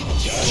 though.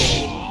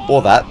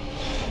 Or that.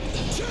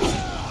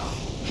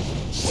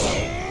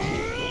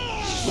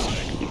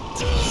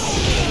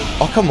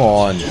 Oh, come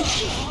on.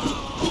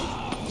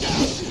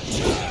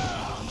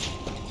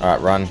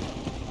 Alright, run.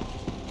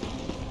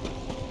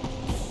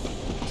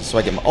 Just so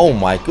I get my... Oh,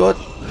 my God.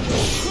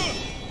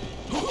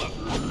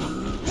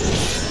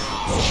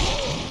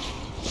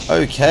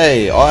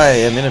 Okay, I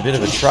am in a bit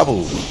of a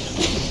trouble.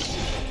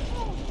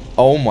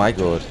 Oh, my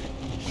God.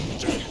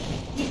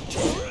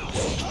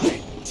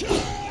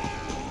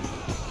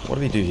 What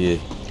do we do here?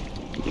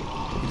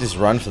 We just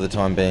run for the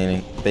time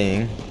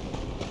being.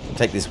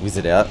 Take this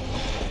wizard out.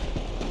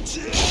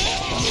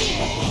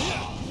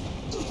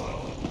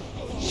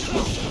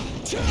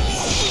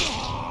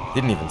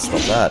 Didn't even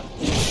stop that.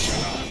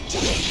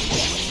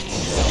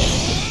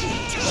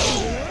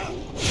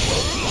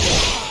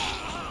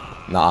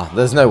 Nah,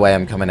 there's no way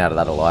I'm coming out of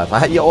that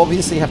alive. You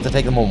obviously have to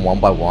take them on one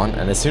by one,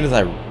 and as soon as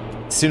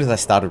I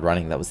started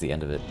running, that was the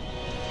end of it.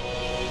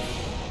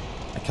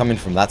 I come in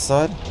from that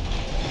side.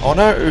 Oh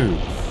no!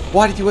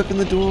 Why did you open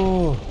the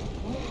door?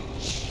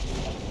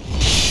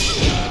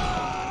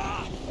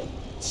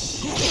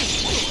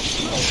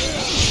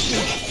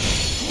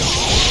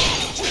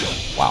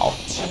 Wow.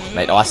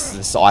 Mate,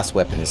 this ice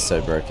weapon is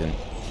so broken.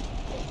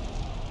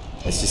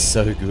 It's just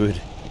so good.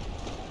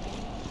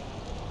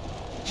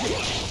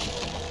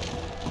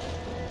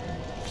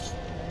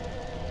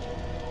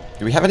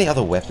 Do we have any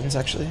other weapons,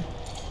 actually?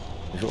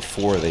 We've got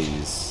 4 of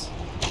these.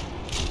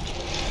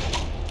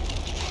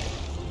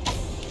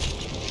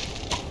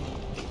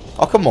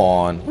 Oh, come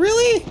on.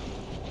 Really?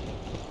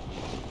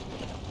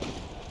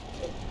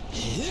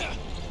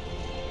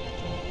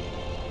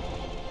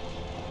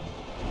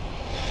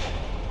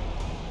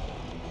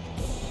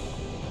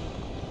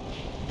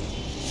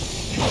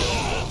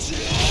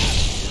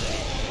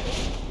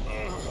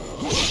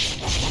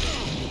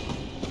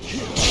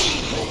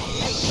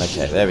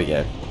 Okay, there we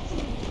go.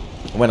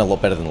 It went a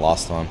lot better than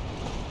last time.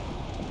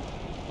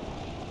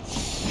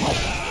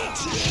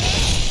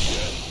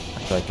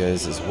 That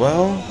goes as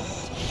well.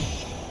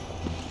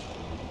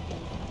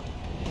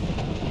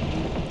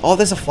 Oh,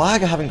 there's a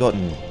flag I haven't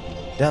gotten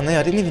down there.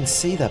 I didn't even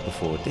see that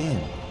before.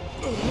 Damn.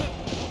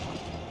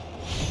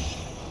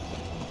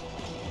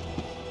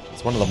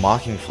 It's one of the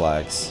marking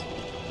flags.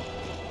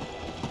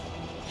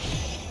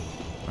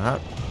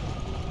 Alright.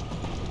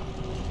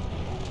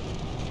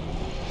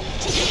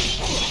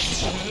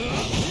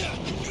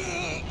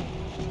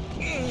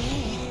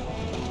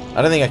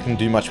 I don't think I can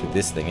do much with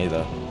this thing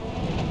either.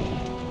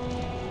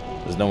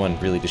 There's no one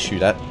really to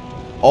shoot at.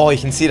 Oh, you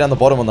can see it on the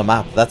bottom on the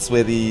map. That's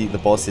where the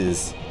boss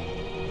is.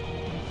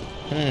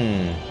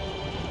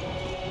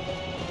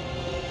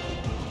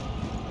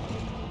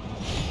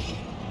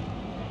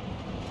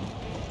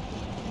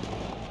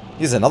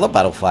 Here's another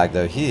battle flag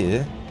though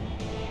here.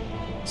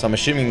 So I'm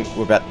assuming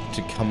we're about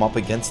to come up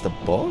against the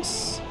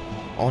boss?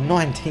 Oh,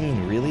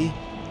 19, really?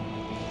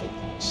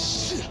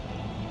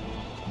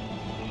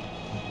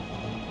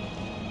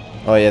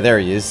 Oh yeah, there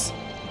he is.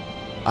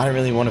 I don't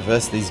really want to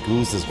verse these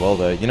ghouls as well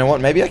though. You know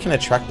what, maybe I can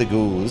attract the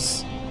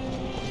ghouls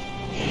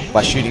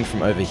by shooting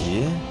from over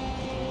here.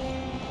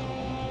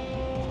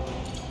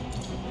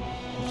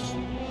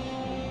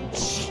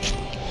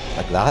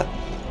 Like that.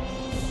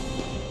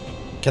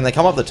 Can they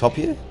come up the top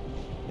here?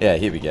 Yeah,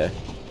 here we go.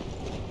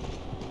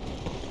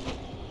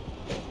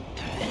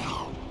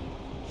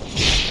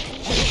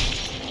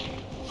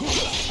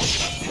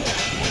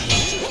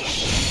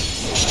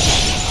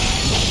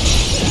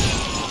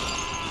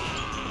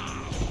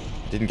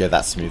 Didn't go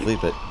that smoothly,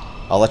 but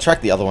I'll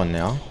attract the other one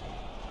now.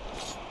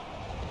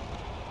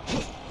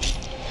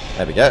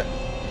 There we go.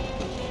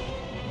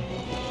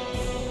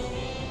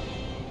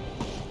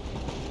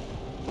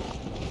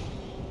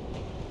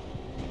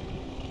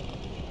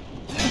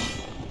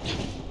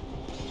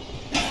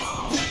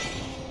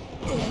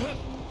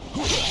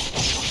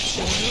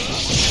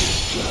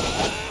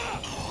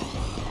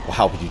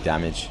 help do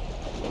damage.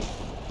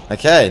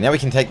 Okay, now we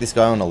can take this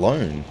guy on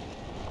alone.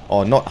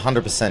 Oh, not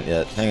 100%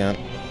 yet. Hang on.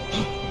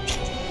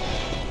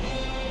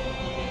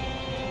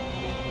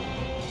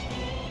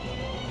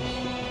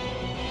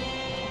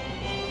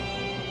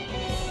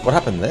 What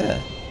happened there?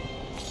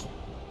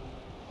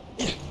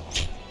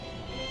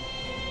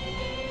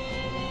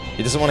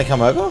 He doesn't want to come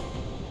over?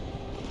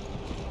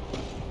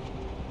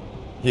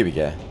 Here we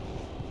go.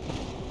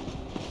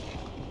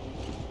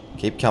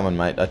 Keep coming,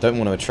 mate. I don't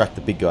want to attract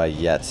the big guy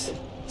yet.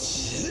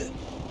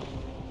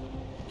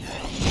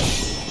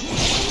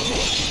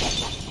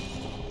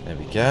 There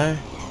we go.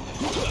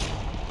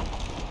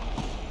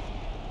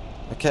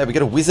 Okay, we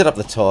got a wizard up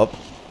the top,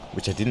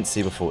 which I didn't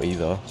see before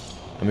either.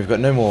 And we've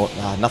got no more,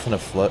 nothing to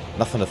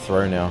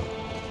throw now.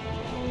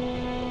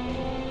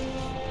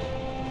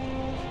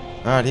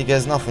 Alright, here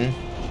goes nothing.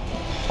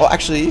 Oh,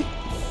 actually,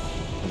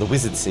 the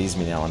wizard sees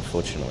me now,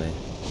 unfortunately.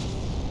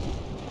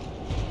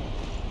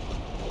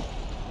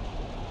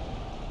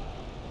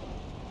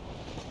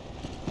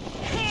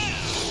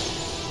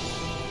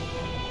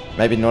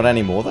 Maybe not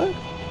anymore, though?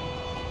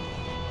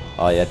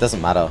 Oh, yeah, it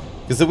doesn't matter.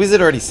 Because the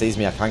wizard already sees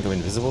me, I can't go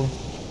invisible.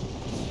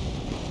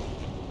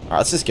 Alright,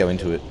 let's just go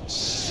into it.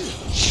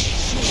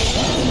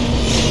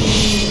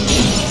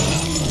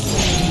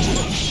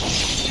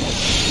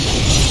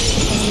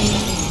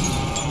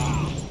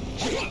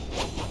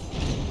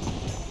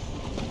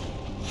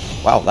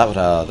 Wow,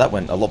 that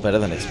went a lot better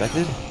than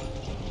expected.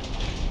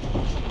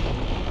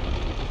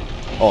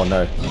 Oh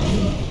no.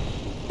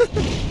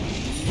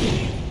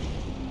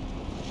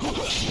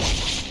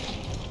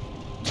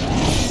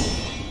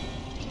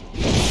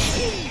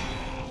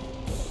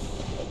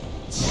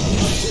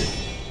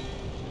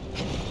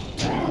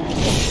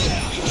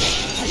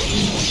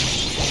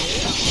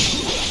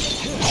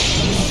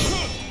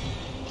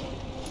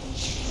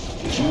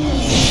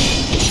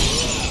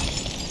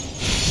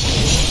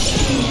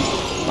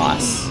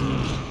 Nice.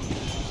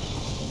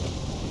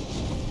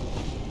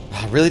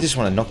 I really just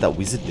want to knock that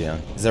wizard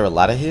down. Is there a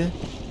ladder here?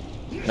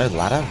 No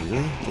ladder?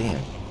 Really?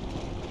 Damn.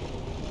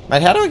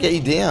 Mate, how do I get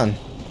you down?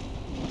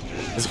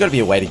 There's got to be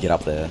a way to get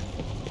up there.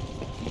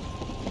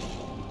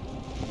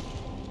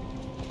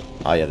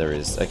 Oh yeah, there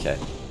is. Okay.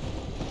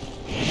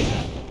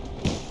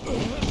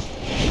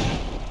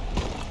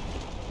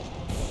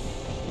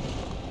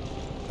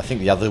 I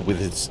think the other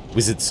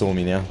wizard saw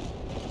me now.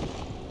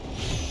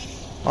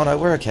 Oh no,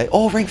 we're okay.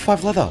 Oh, rank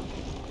 5 leather.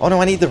 Oh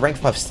no, I need the rank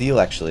 5 steel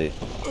actually.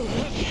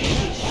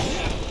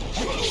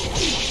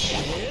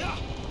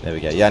 There we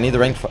go. Yeah, I need the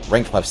rank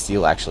 5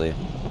 steel actually.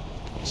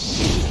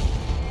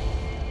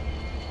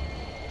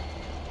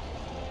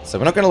 So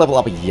we're not going to level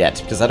up yet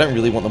because I don't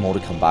really want them all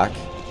to come back.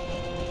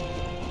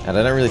 And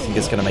I don't really think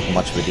it's going to make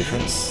much of a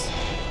difference.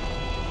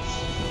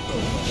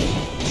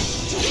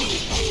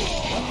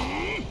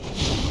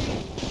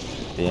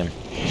 Damn.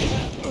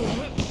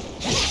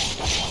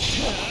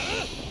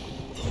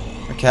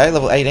 Okay,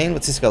 level 18.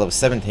 What's this guy? Level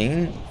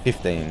 17?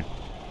 15.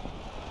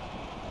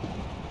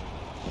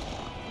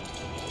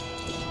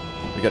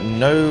 We got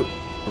no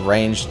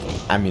ranged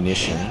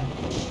ammunition.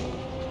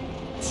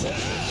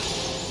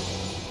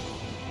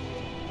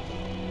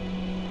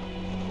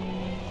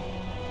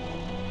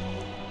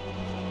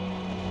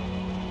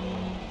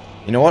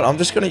 You know what? I'm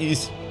just gonna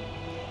use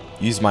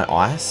my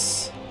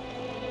ice.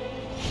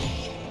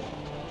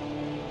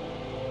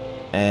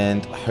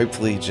 And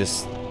hopefully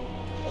just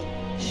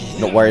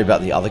not worry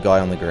about the other guy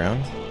on the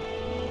ground.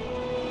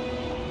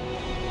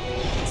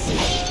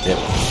 Yep,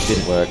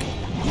 didn't work.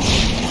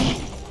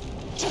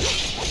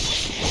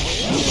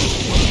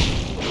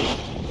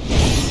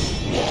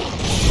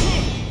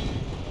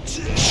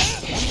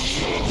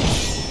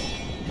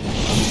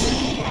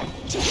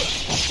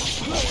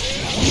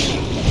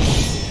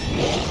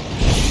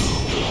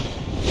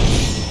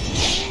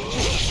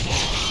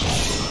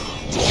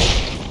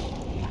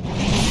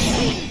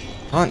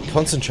 Can't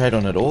concentrate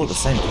on it all at the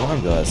same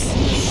time, guys.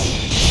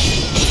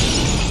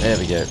 There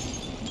we go.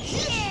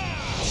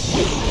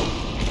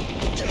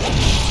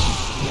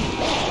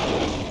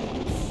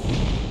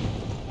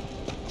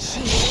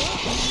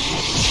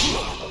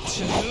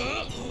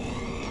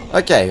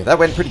 Okay, that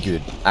went pretty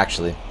good,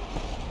 actually.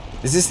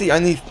 Is this the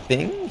only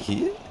thing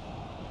here?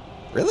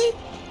 Really?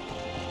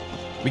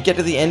 We get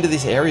to the end of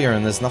this area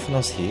and there's nothing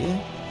else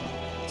here?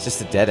 It's just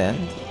a dead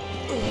end?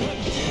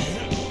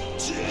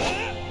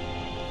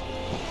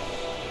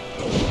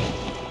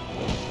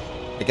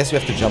 I guess we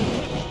have to jump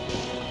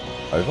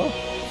over?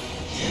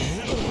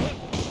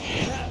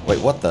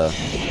 Wait, what the?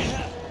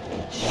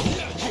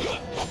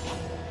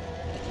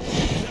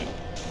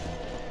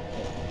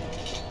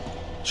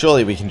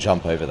 Surely we can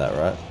jump over that,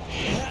 right?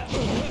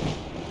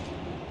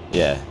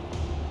 Yeah.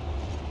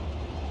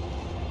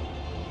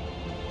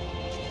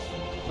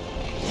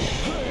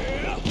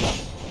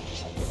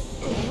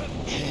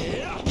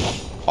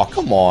 Oh,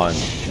 come on.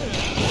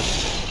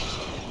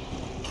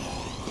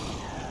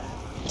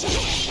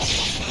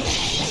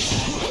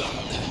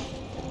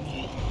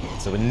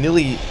 So we're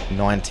nearly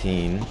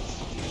 19.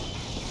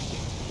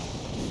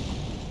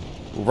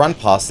 We'll run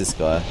past this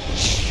guy.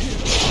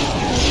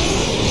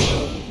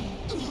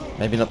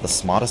 Maybe not the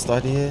smartest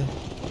idea.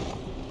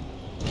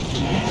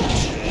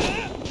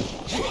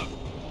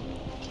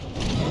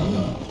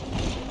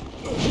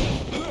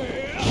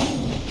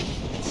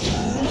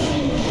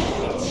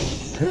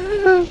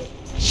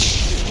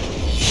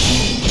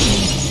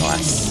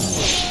 Nice.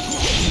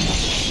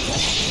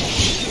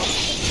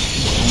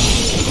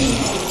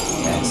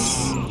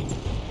 Yes.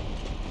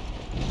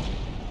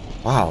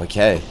 Wow,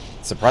 okay.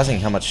 Surprising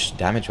how much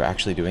damage we're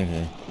actually doing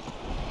here.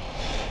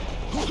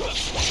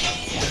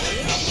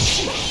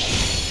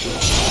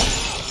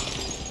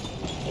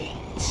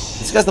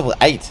 This guy's level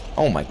 8.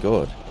 Oh my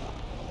god.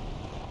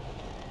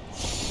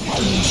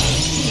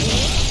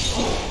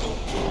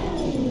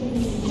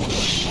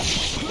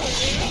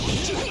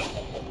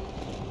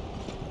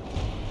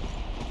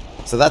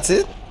 So that's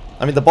it?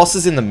 I mean, the boss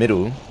is in the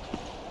middle.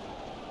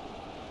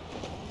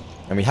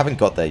 And we haven't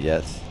got there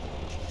yet.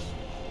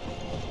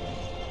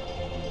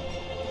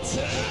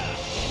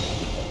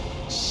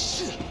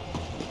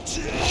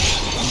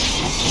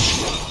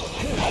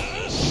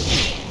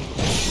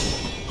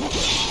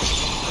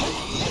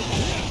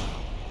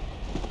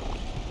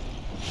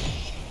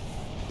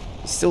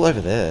 Still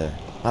over there.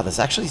 Wow, there's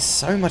actually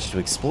so much to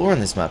explore on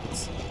this map.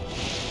 It's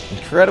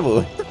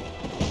incredible.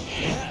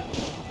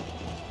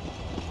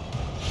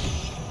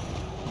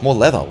 More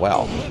leather,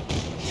 wow.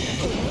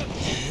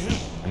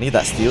 I need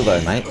that steel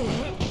though, mate.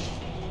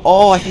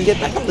 Oh, I can get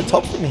back up the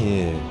top from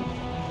here.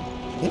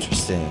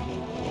 Interesting.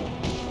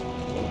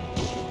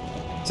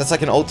 So that's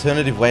like an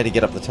alternative way to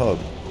get up the top.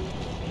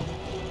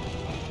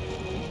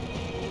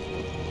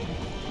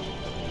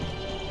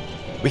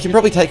 We can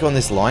probably take on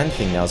this line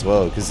thing now as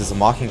well, because there's a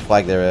marking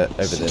flag there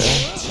over there.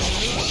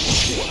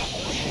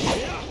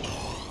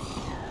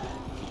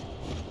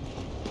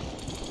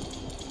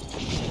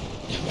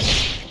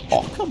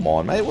 Oh, come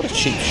on, mate. What a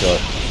cheap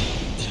shot.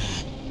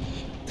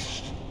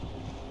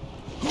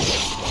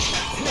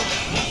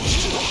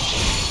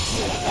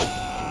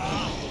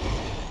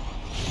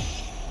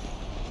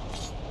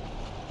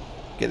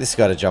 Get this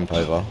guy to jump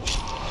over.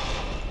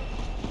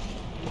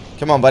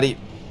 Come on, buddy.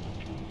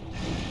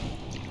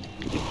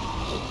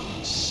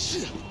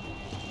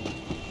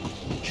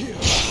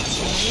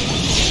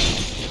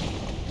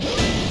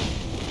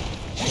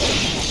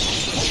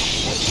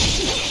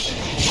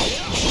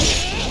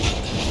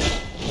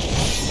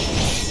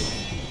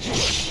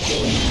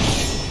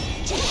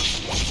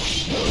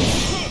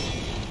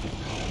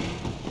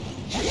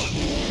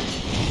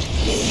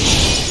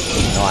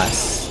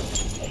 Nice.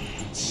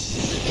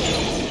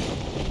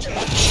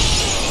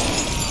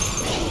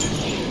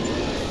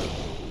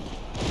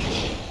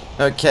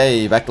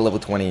 Okay, back to level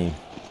 20.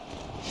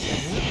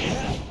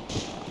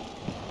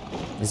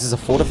 This is a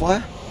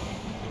fortifier?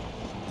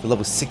 To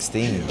level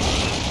 16.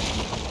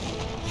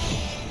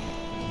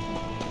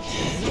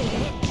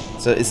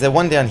 So is there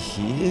one down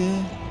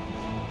here?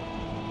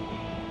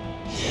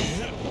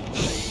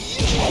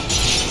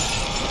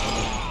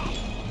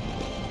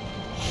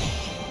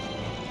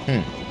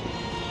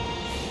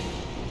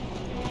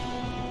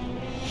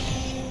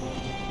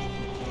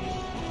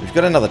 We've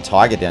got another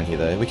tiger down here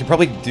though. We could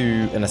probably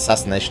do an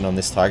assassination on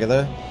this tiger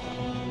though.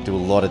 Do a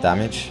lot of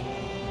damage.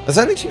 There's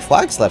only 2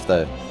 flags left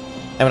though.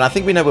 And I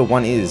think we know where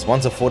one is.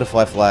 One's a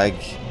fortified flag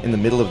in the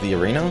middle of the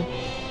arena.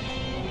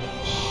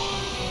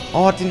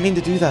 Oh, I didn't mean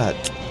to do that.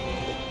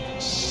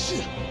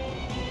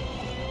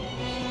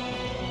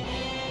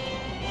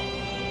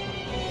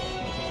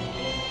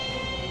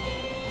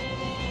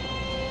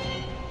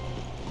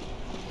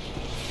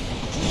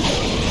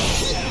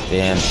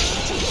 Damn.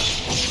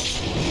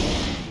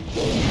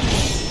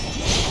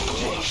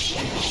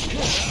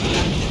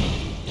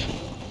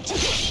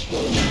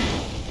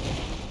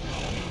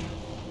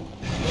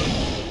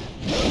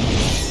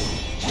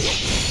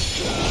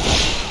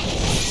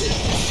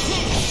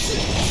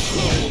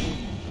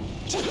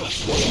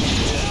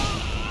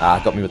 Ah,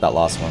 got me with that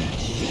last one.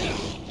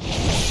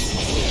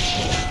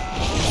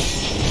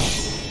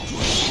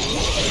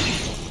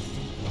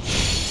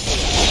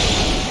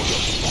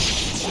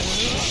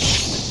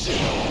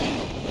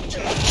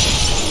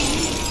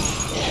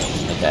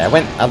 Okay,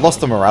 I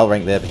lost the morale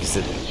rank there because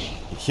it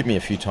hit me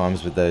a few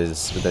times with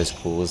those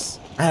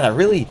claws. Man, I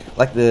really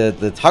like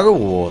the tug of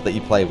war that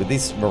you play with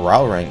these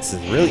morale ranks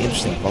is a really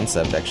interesting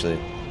concept actually.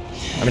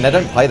 I mean, I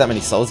don't play that many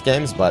Souls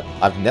games, but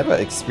I've never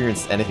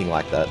experienced anything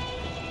like that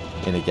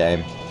in a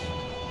game.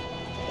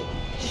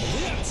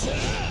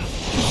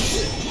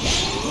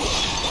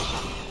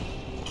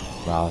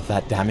 Wow,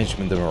 that damage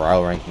with the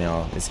morale rank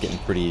now is getting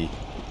pretty...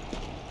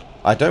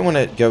 I don't want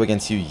to go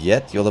against you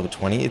yet, you're level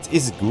 20. It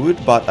is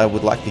good, but I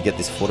would like to get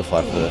this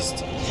fortified first.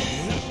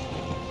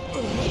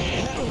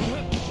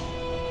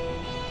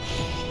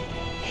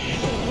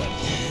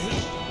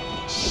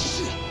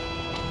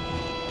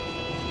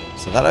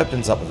 So that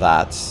opens up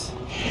that.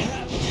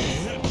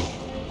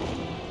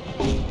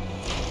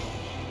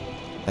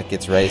 That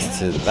gets raised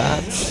to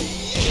that.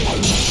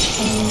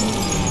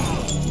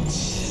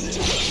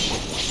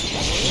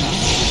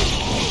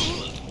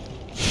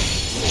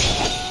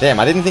 Damn,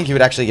 I didn't think he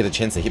would actually get a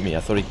chance to hit me. I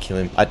thought I'd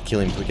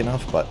kill him quick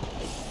enough, but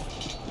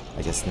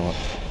I guess not.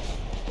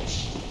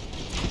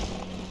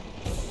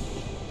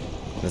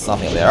 There's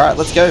nothing up there. Alright,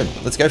 let's go.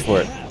 Let's go for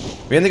it.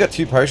 We only got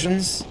 2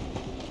 potions,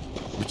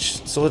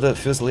 which sort of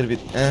feels a little bit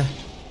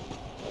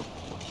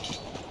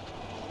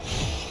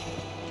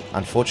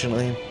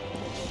unfortunately.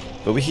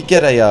 But we could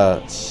get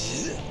a,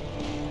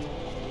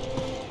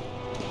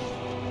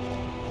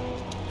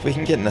 if we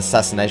can get an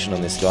assassination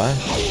on this guy,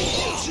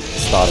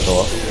 start it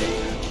off.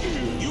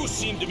 You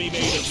seem to be made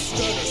of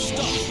sterner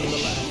stuff than the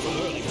lad from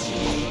earlier.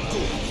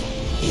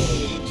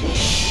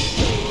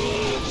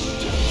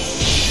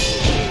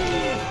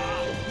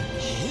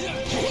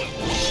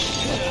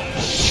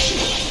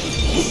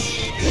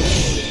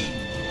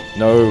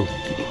 No.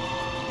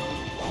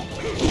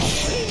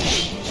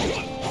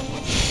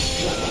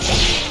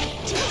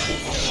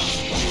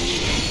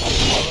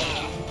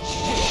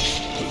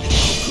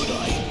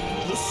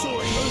 The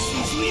soaring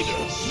Ursa's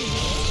leader.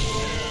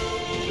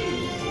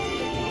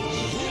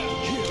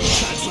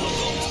 Chancellor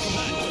Rome's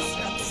command is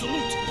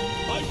absolute.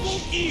 I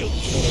won't yield.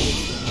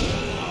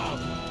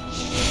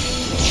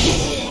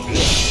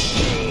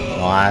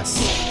 Nice.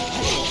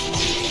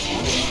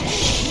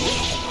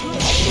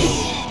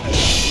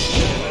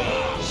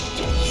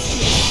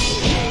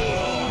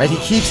 Mate, he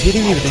keeps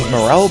hitting me with these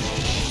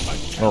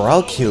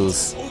morale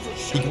kills.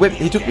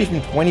 He took me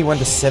from 21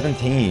 to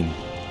 17.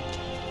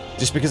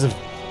 Just because of,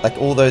 like,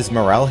 all those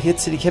morale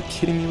hits that he kept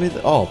hitting me with.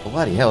 Oh,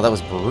 bloody hell, that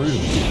was brutal.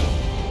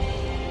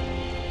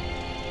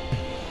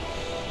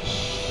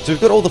 So we've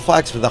got all the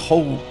flags for the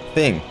whole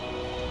thing.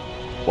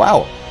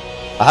 Wow.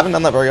 I haven't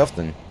done that very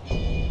often.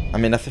 I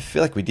mean, I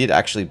feel like we did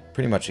actually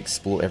pretty much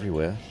explore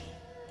everywhere.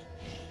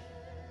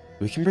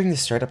 We can bring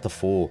this straight up to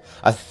 4.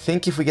 I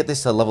think if we get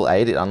this to level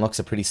 8, it unlocks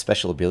a pretty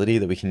special ability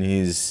that we can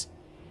use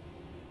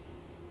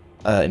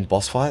in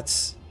boss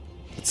fights.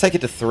 Let's take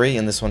it to 3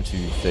 and this one to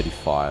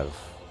 35.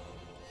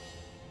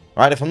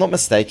 Alright, if I'm not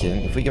mistaken,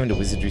 if we go into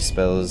wizardry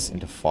spells,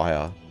 into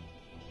fire,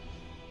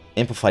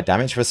 amplify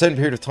damage, for a certain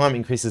period of time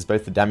increases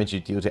both the damage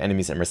you deal to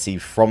enemies and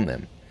receive from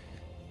them.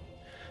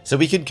 So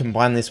we could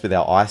combine this with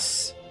our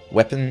ice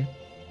weapon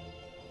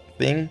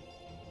thing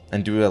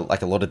and do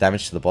like a lot of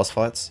damage to the boss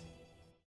fights.